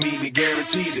 Anywhere you meet me,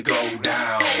 guaranteed to go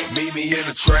down. Meet me in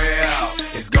the trail,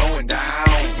 it's going down.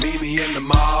 Meet me in the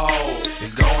mall,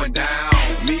 it's going down.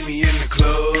 Meet me in the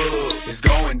club, it's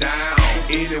going down.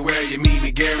 Anywhere you meet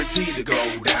me, guaranteed to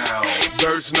go down.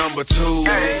 Verse number 2,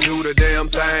 do the damn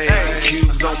thing.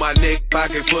 Cubes on my neck,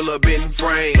 pocket full of bent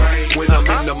frames. When I'm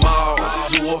in the mall,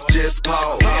 you walk just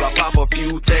pause. I pop a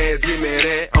few tags, give me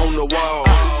that on the wall.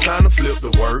 Time to flip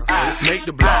the work, make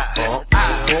the block bump.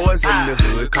 Boys in the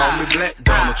hood, call me Black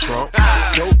Donald Trump.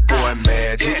 Dope boy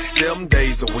magic, 7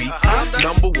 days a week.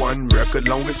 #1 record,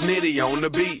 longest nitty on the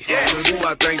beat. Ooh,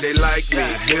 I think they like me,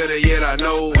 better yet I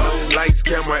know. Lights,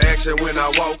 camera, action when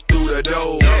I walk through the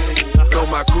door. Go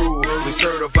know my crew, we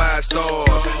certified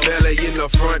stars. Belly in the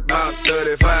front, about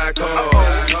 35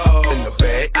 cars. In the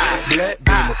back, black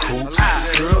beamer coupes.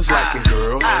 Girls liking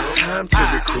girls, time to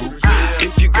recruit.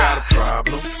 If you got a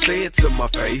problem, say it to my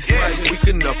face. We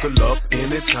can knuckle up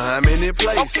anytime, any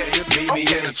place. Meet me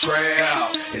in the trail,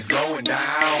 it's going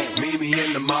down. Meet me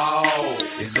in the mall,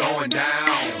 it's going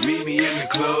down. Meet me in the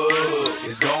club,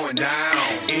 it's going down.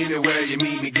 Anywhere you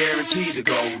meet me, guaranteed to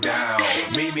go down.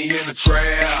 Meet me in the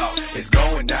trail, it's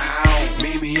going down.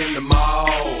 Meet me in the mall,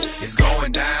 it's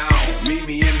going down. Meet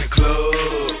me in the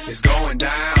club, it's going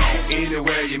down.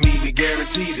 Anywhere you meet me,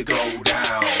 guaranteed to go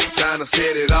down. Time to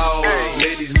set it all,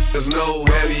 let these niggas know.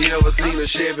 Have you ever seen a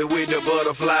Chevy with the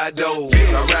butterfly doors?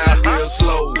 I ride real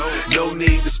slow, no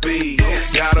need to speed.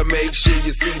 Gotta make sure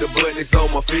you see the buttons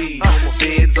on my feet.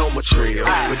 Feds on my trail,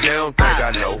 but they don't think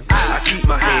I know. I keep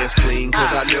my hands clean,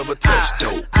 cause I never touch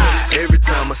dope. Every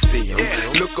time I see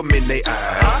them, look them in their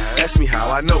eyes. Ask me how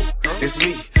I know, it's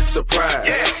me,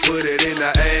 surprise. Put it in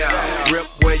the air, rip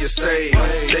where you stay.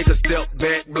 Take a step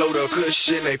back, blow the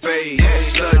cushion they face.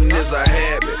 Sudden is a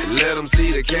habit, let them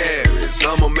see the carrots.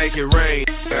 I'ma make it rain,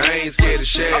 I ain't scared to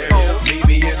share. Meet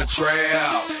me in the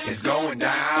trail, it's going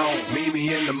down. Meet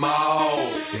me in the mall,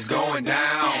 it's going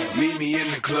down. Meet me in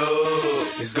the club,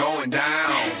 it's going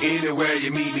down. Anywhere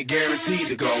you meet me, guaranteed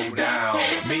to go down.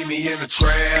 Meet me in the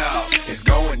trail, it's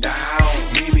going down.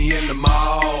 Meet me in the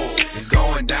mall, it's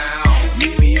going down.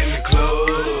 Meet me in the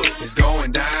club, it's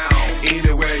going down.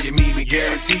 Anywhere you meet me,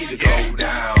 guaranteed to go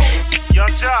down. Young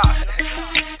Jock,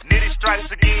 Nitty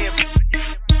strikes again.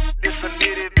 This a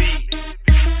Nitty beat.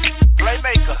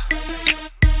 Playmaker.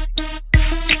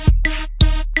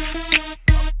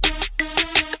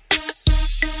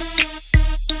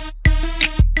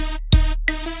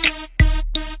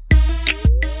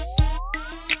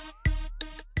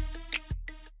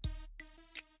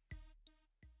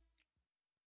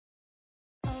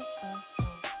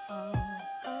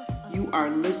 You are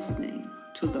listening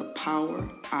to the Power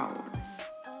Hour.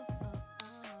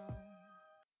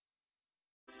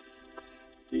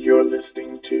 You're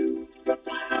listening to the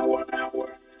Power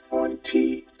Hour on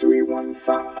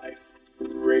T315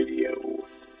 Radio.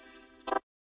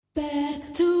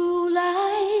 Back to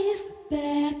life,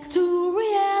 back to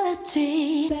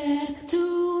reality, back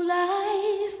to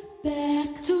life,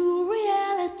 back to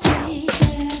reality,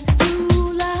 back to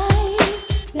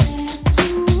life, back to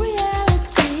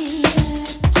reality,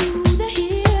 back to the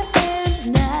here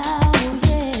and now,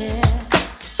 yeah.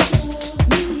 Show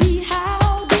me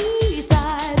how,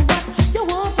 decide what you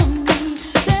want from me.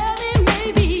 Tell me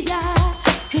maybe I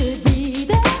could be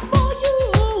there for you.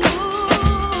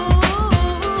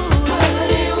 However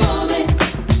do you want me?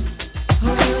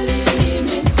 However do you need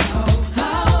me?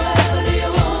 However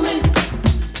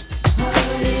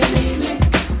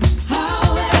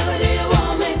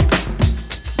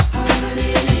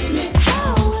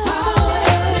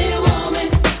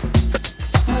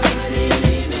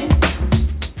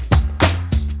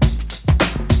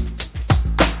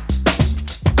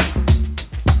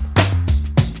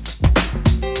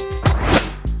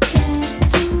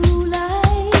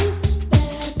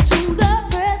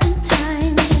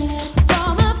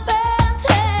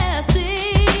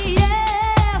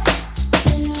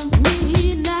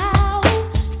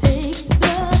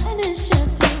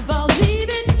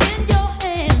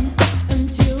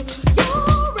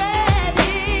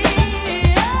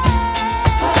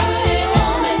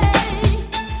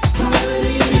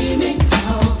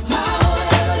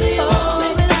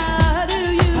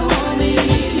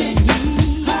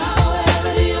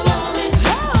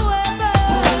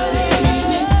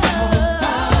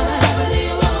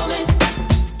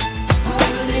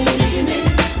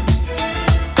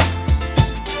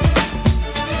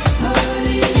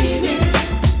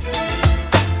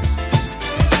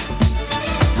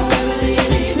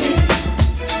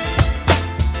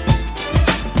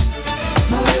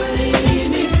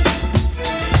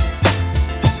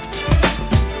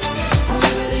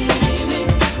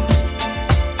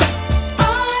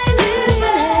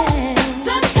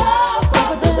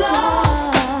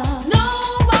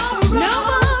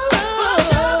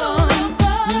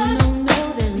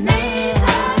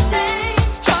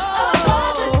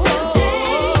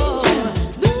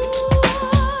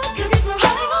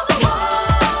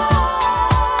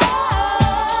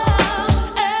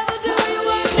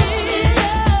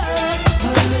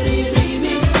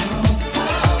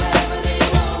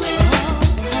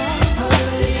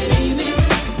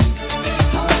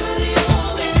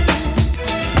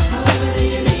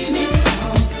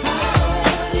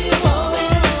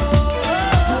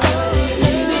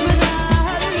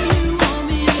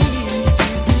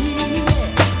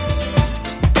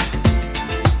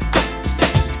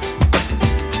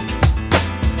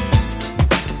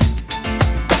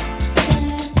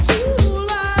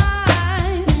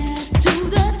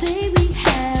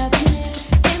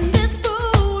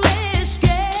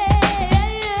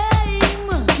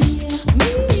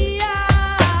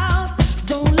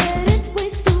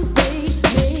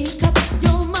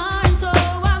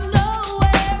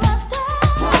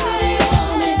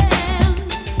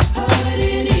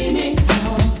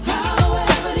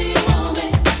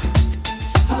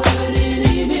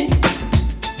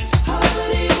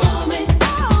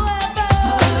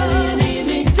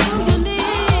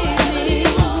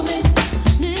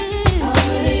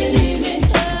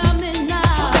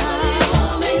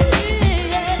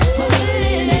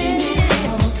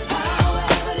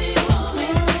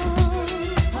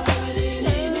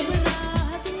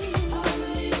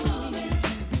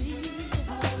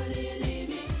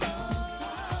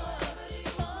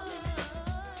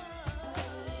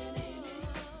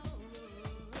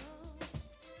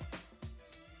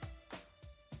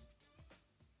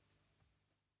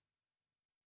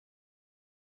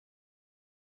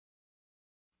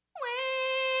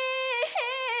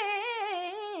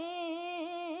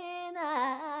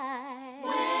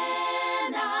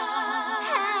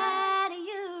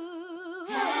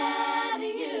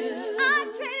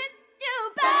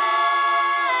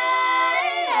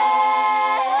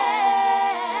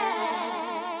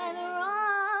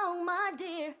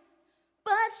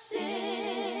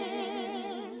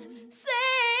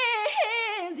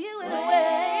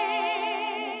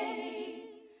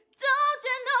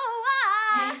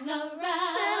hang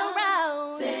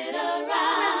around, sit around,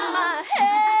 with my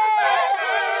head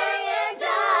hanging down,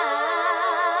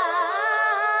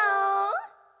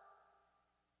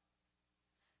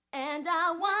 and I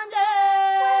wonder.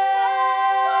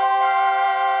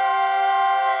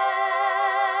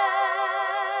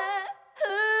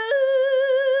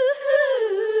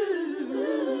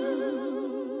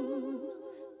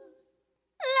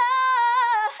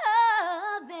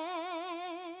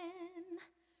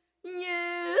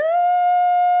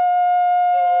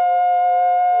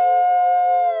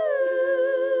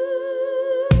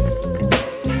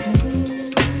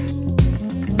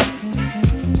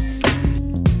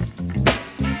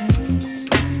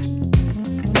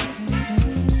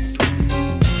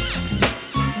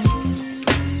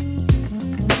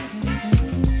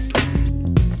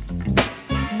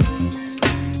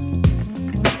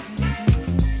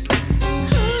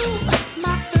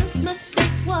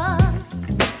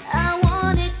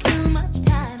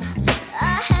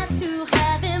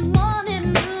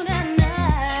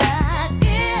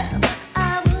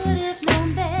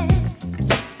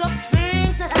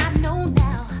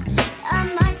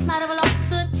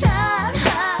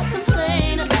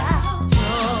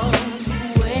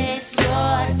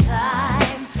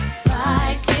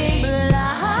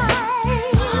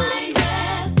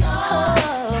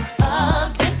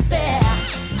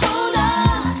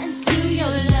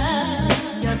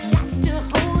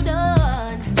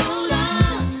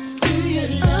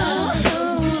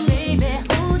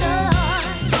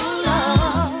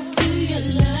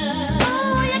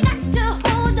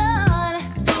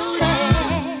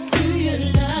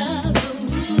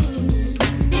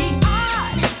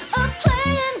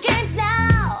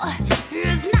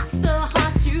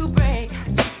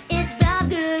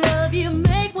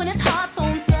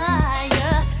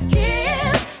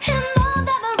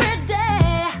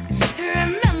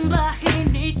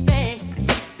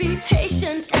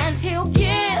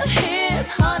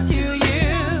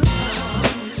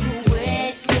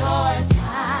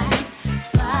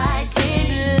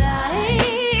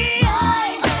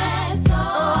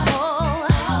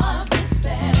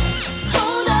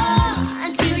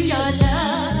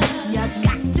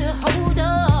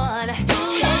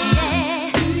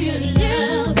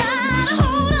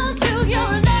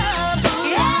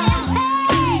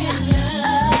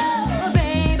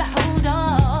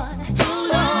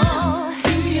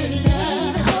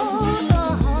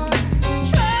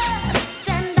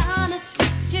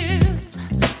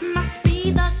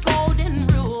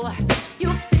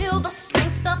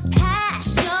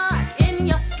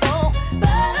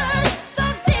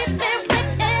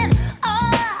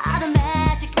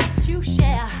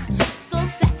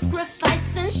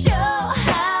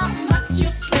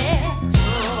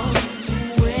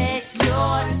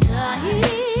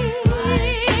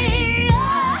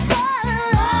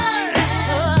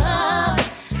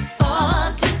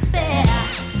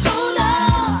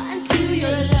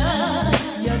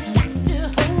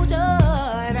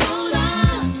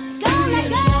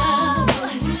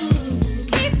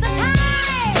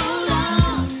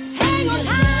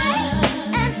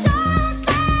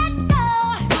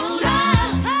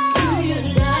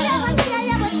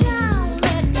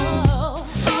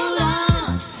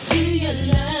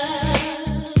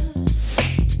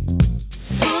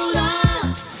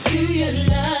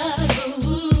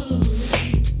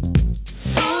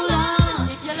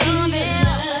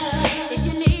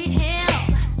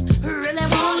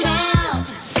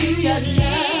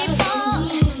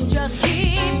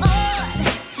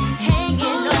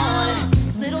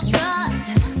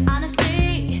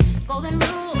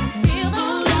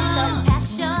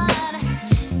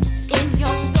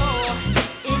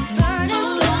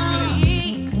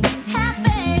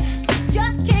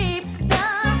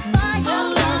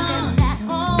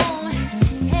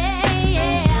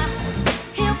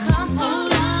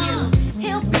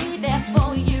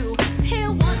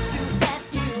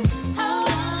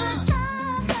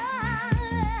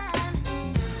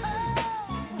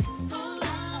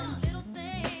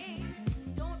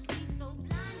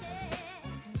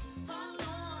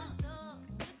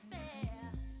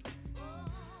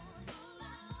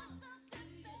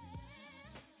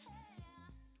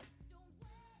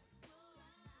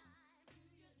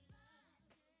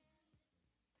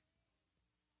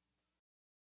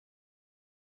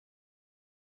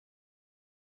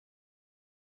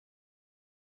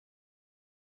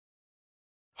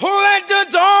 Who let the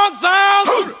dogs out?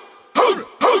 Who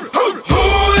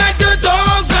let the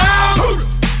dogs out? Who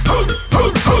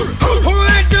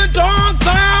let the dogs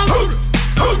out?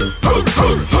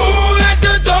 Who let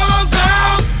the dogs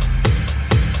out?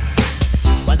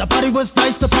 While the party was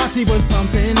nice, the party was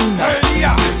pumping. Hey.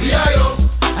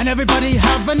 And everybody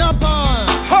having a ball.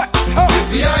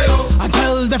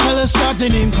 Until the fellas start the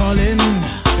name calling.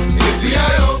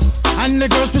 And the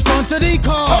girls respond to the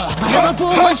call. I hear a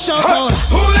woman shout out,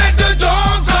 who let the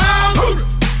dogs out? Who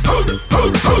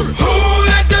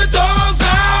let the dogs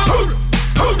out? Who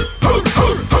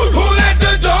let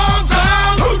the dogs out?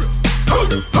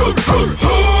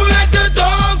 Who let the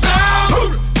dogs out?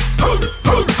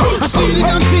 I see the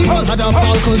dance people had a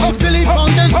ball cause Billy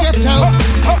Fountains get out.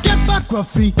 Get back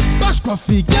Gruffy, bash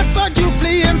Gruffy, get back you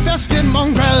flea infested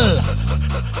mongrel.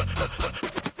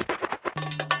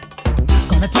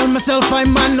 Gonna tell myself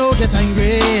I'm man, no get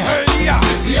angry.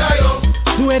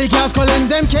 Two Eddie cars calling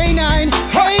them K9.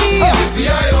 Hey,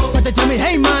 but they tell me,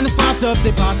 hey man, it's part of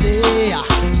the party.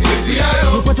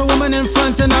 You put a woman in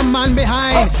front and a man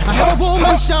behind. I heard a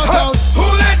woman shout out, who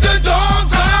let the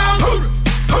dogs out? Who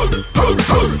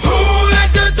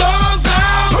let the dogs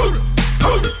out? Who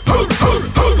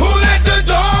let the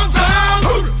dogs out?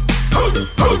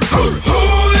 Who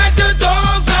let the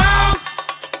dogs out?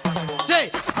 Say,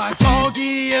 a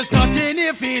doggy is nothing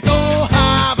if he don't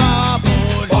have a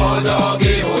bone. Oh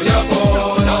doggy, hold your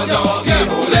bone. Oh doggy,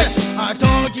 hold it. A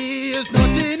doggy is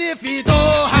nothing if he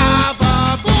don't have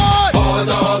a bone. Oh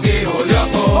doggy, hold your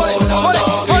bone. Oh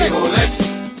doggy, hold it.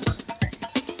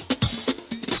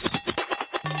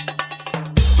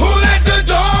 Who let the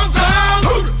dogs out?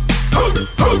 Who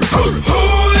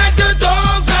let the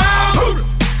dogs out? Who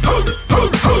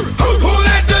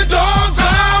let the dogs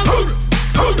out?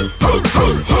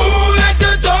 Who let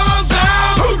the dogs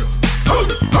out?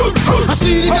 I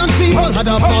see the dance people had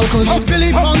a ball cause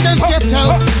Billy Fountains get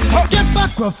out. Get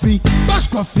back Gruffy, bash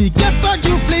Gruffy, get back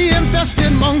you flea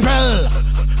infested mongrel.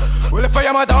 Well, if I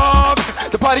am a dog,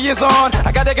 the party is on.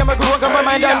 I gotta get my groove on, got my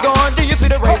mind, I'm gone. Do you see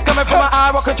the rays coming from my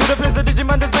eye? Walking through the prison,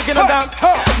 Digimon just breaking them down.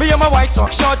 Me and my white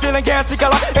sock, short, dealing, can't see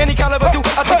color. Any caliber do,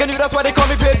 I think I knew that's why they call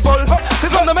me Pitbull.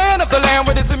 Cause I'm the man of the land,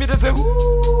 with it to me to do.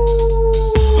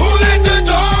 Who let the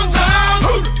dogs out?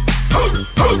 Who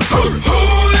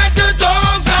let the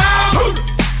dogs out? Who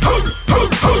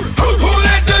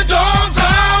let the dogs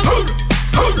out? Who let the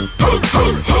dogs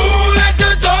out? Who let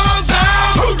the dogs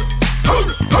out? Who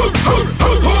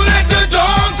let the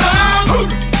dogs out? Who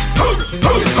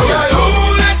let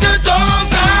the dogs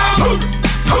out?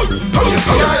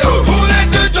 Who let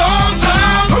the dogs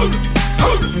out? Who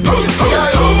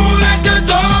let the dogs out?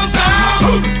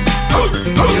 Who let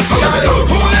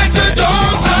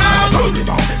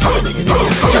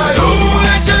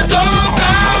the dogs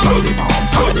out?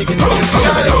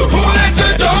 Who let the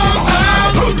dogs out? Who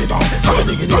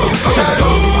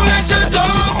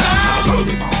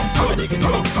let the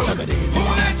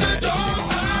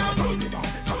dogs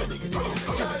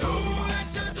out? Who let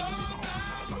the dogs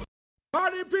out?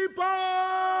 Party people!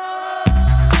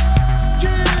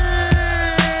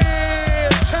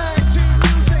 Tag team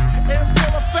music in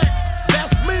full effect.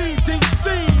 That's me, DC,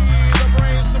 the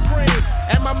brain supreme.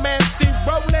 And my man Steve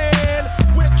Rowland.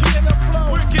 We're kicking the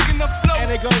flow.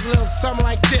 And it goes a little something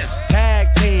like this.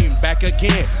 Tag team, back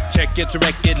again. Check it to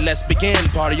record, let's begin.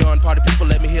 Party on, party people,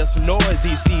 let me hear some noise.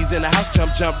 DC's in the house,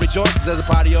 jump, jump, rejoices. There's a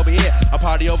party over here, a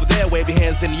party over there. Wave your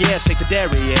hands in the air, shake the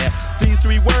dairy, yeah. These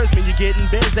three words mean you're getting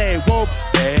busy. Whoop,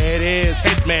 there it is,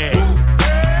 Hitman. Whoop,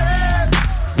 there it is.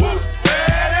 Whoop,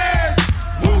 there it is.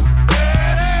 Whoop, there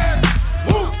it is.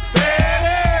 Whoop,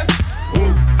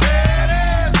 there it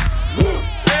is. Whoop,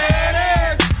 there it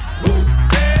is. Whoop,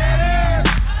 there it is.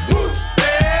 Whoop,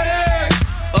 there it is.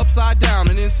 Upside down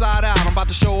and inside out, I'm about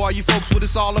to show all you folks what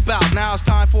it's all about. Now it's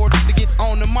time for it to get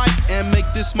on the mic and make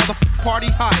this party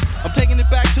hot. I'm taking it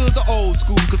back to the old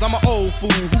school, cause I'm an old fool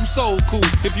who's so cool.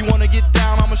 If you wanna get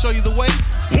down, I'ma show you the way.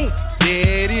 There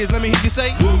it is, let me hear you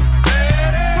say. Whoop, there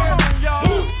it is. Come on, y'all.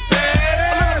 Whoop, there it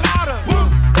is. A little louder. Whoop,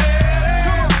 there it is.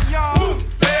 Come on, y'all. Whoop,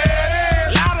 there it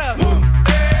is. Louder. Whoop,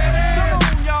 there it is. Come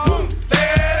on, y'all. Whoop,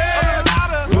 there it is. A little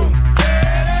louder. Whoop,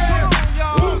 there it is. Come on,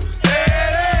 y'all. Whoop, there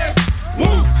it is.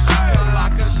 Whoop, shaka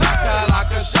laka shaka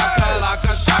laka shaka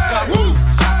laka shaka. Whoop,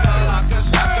 shaka laka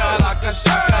shaka laka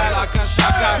shaka laka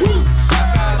shaka. Whoop,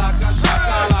 shaka laka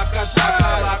shaka laka shaka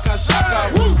laka shaka.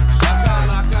 Whoop, shaka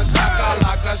laka shaka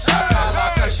laka shaka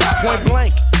laka shaka. Point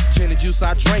blank, gin and juice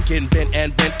I drink and bent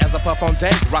as I puff on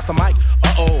dank. Rock the mic,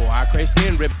 I crave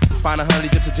skin rip. Find a honey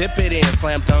dip to dip it in.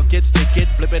 Slam dunk it, stick it,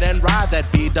 flip it and ride that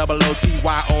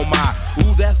B-double-O-T-Y, oh my.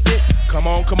 Ooh, that's it, come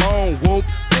on, whoop.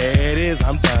 There it is,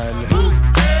 I'm done. Whoop,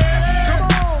 come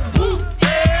on, whoop,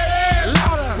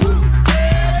 louder. Whoop,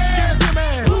 give it to me.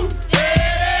 Whoop,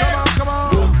 come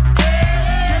on,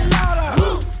 get louder.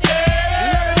 Whoop,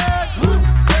 whoop,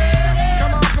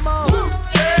 come on, whoop,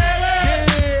 yeah.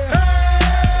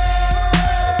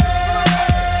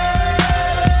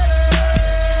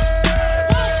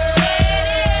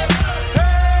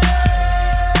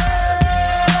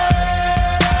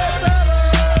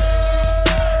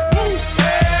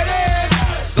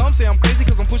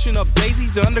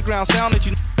 underground sound that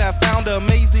you have found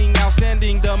amazing,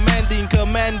 outstanding, demanding,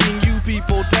 commanding you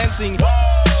people dancing.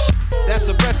 That's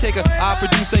a breath taker. I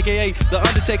produce, aka The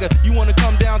Undertaker. You wanna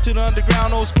come down to the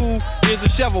underground old school? Here's a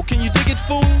shovel. Can you dig it,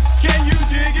 fool? Can you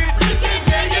dig it? We can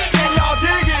dig it. Can y'all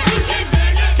dig it? We can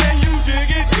dig it. Can you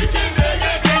dig it? We can dig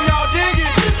it. Can y'all dig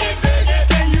it? We can dig it.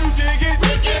 Can you dig it?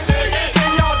 We can dig it. Can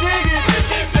y'all dig it? We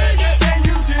can dig it. Can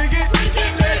you dig it? We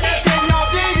can dig it. Can y'all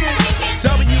dig it?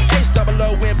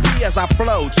 W-H-O-O-M-P as I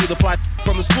flow to the fly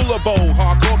from the school of old.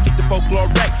 Hardcore, kick the folklore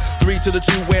wreck. 3 to the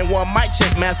 2 and 1 mic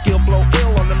check. Mass skill flow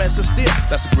ill on the mess of steel.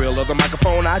 That's the grill of the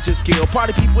microphone I just killed.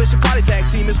 Party people, it's your party tag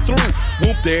team is through.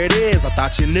 Whoop, there it is. I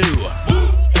thought you knew.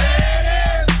 Whoop, there it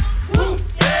is. Whoop,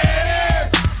 there it is.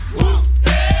 Whoop,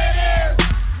 there it is.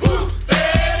 Whoop,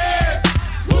 there it is.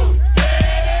 Whoop,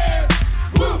 there it is.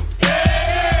 Whoop, there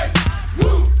it is.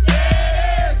 Whoop, there it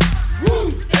is.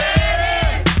 Whoop, there it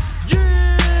is.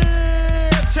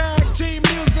 Yeah, tag team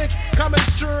music coming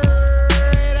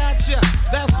straight at ya.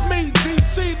 That's me,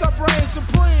 DC, the brain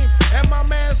supreme, and my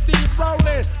man Steve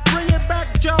Rowland. Bring it back,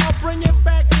 y'all, bring it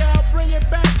back, y'all, bring it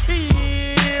back.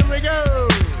 Here we go.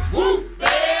 Whoop, there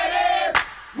it is.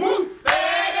 Whoop,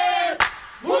 there it is.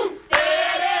 Whoop,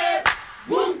 there it is.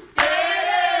 Whoop, there it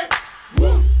is.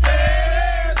 Whoop, there it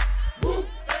is. Whoop,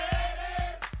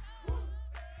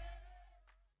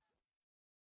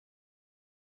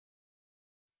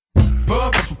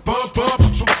 Bump, bump, bump,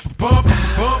 bump,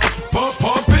 bump, bump,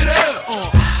 bump it up.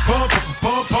 Bump,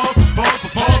 bump, bump, bump,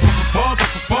 bump, bump,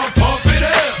 bump, bump it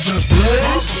up. Just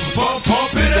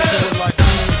bump it up.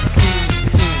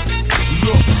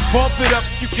 Look, bump it up.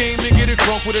 You came to get it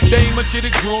drunk with a dame or shit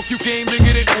it drunk. You came to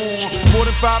get it on. More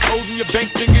than 5 O's in your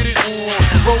bank to get it on.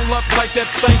 Roll up like that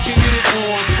thing can get it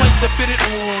on. Plank to fit it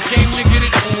on. Came to get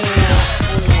it on.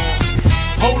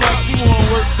 Hold up, you wanna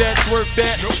work that, twerk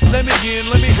that. Let me in,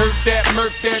 let me hurt that,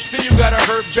 murk that. Till you gotta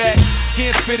hurt back.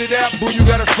 Can't spit it out, boo, you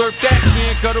gotta slurp that.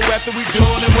 Can't cuddle after we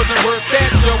done, it wasn't worth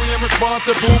that. Joey, I'm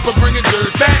responsible for bringing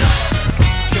dirt back.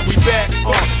 Can we back?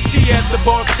 She at the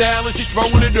bar style and she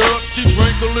throwing it up. She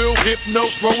drank a little hypno,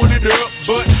 throwing it up.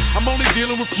 But I'm only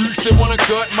dealing with freaks that wanna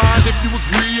cut mine. If you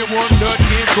agree, and one nut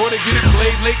can't try to get it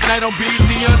played late night on BET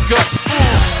Uncut.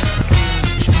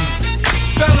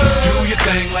 Do your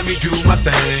thing, let me do my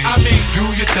thing. I mean, do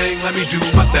your thing, let me do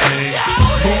my thing.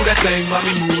 Move that thing,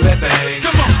 mommy, move that thing.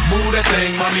 Come on, move that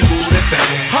thing, mommy, move that thing.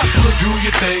 Do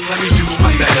your thing, let me do my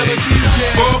thing.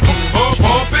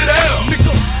 Pump it out.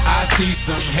 I see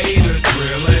some haters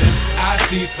drilling. I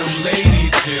see some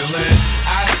ladies chilling.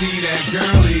 I see that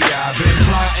girlie I've been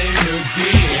plotting to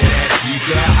get at. She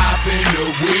got hop in the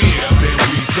whip and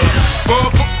we come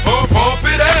pump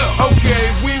it out. Okay,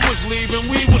 we was leaving,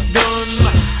 we was done.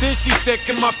 Then she said,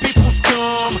 can my peoples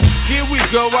come? Here we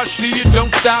go, I see you,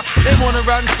 don't stop. They wanna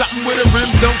ride in something with a rim,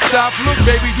 don't stop. Look,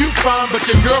 baby, you fine, but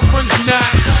your girlfriend's not.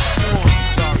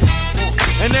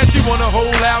 And then she wanna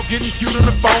hold out, getting cute on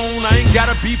the phone. I ain't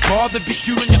gotta be bothered, be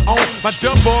cute on your own. My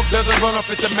jump off doesn't run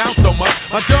off at the mouth so much.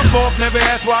 My jump off never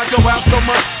asks why I go out so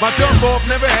much. My jump off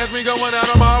never has me going out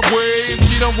of my way. And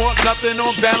she don't want nothing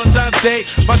on Valentine's Day.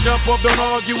 My jump off don't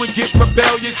argue and get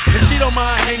rebellious. And she don't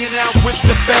mind hanging out with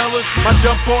the fellas. My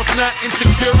jump off's not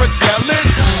insecure or jealous.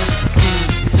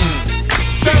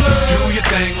 Do your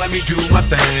thing, let me do my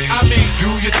thing. I mean, do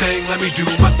your thing, let me do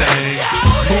my thing.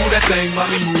 Move that thing,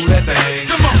 mommy, move that thing.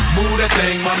 Come on, move that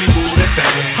thing, mommy, move that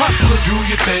thing. Do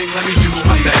your thing, let me do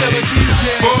my thing.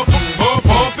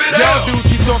 Pump it out. Y'all dudes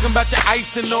keep talking about your ice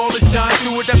and all the shine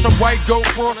to it. That's a white goat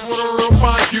cross with a real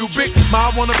fine cubic. My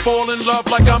wanna fall in love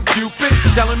like I'm Cupid.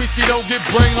 Telling me she don't get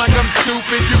brain like I'm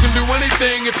stupid. You can do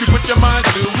anything if you put your mind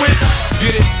to it.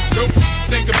 Get it? Nope.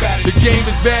 Think about it. The game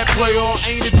is bad, play all.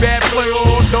 Ain't it bad, play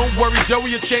all? Don't worry,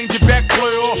 Joey, you'll change it back,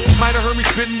 play all. Might have heard me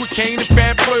spitting with Kane and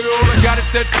Fat, play all. I got it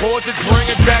set, pause it, bring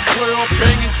it back, play all.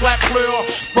 Bang and clap, play all.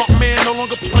 Front man no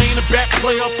longer playing the back,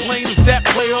 play all. Plain as that,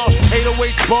 play all.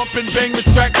 808 bump and bang the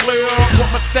track, play all.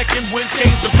 Want my second win,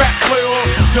 change the back, play all.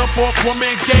 Jump off, one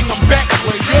man gang, I'm back,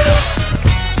 play all.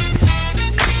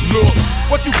 Look,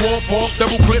 what you want, pump,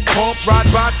 double clip, pump, ride,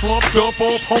 slump, dump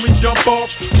off, homie, jump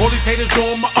off. All these haters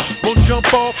on my gon' jump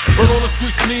off. But all the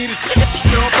streets need is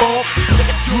jump off,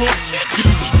 jump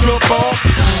off.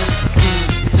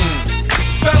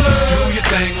 Do your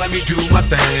thing, let me do my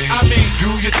thing. I mean, do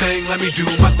your thing, let me do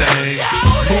my thing.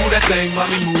 Move that thing,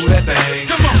 mommy, move that thing.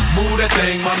 Come on, move that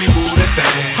thing, mommy, move that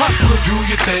thing. Do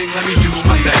your thing, let me do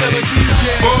my thing.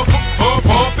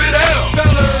 Pump it out.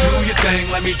 Do your thing,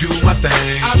 let me do my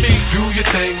thing. I mean, do your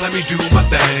thing, let me do my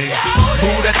thing.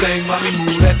 Move that thing, mommy,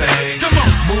 move that thing. Come on,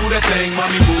 move that thing,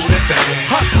 mommy, move that thing.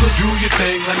 Do your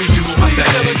thing, let me do my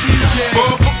thing.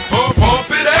 Pump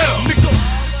it out.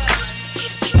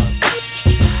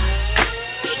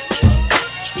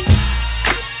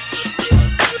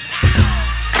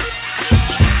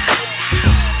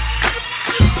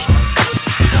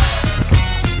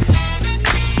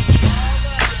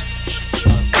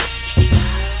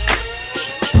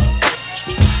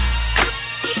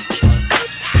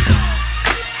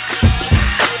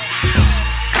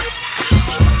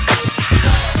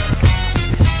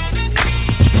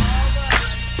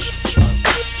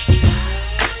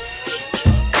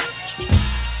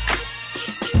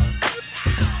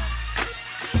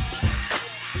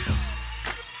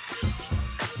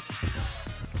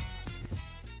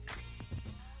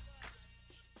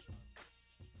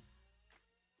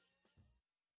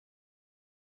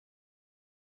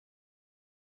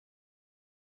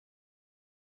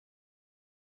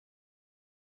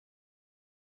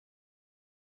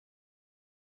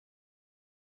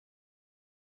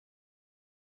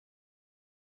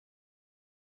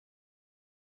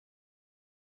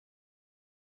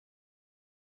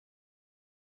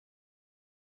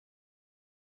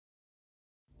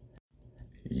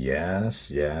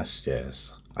 Yes.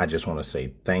 I just want to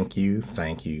say thank you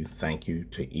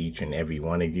to each and every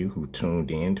one of you who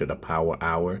tuned in to the Power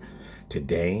Hour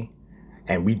today.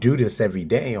 And we do this every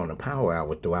day on the Power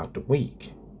Hour throughout the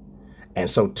week. And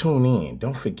so tune in.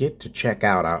 Don't forget to check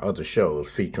out our other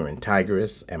shows featuring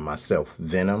Tigress and myself,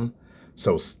 Venom.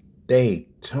 So stay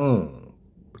tuned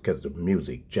because the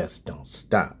music just don't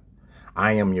stop.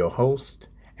 I am your host,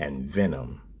 and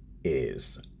Venom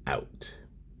is out.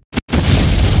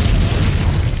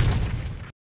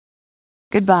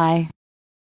 Goodbye.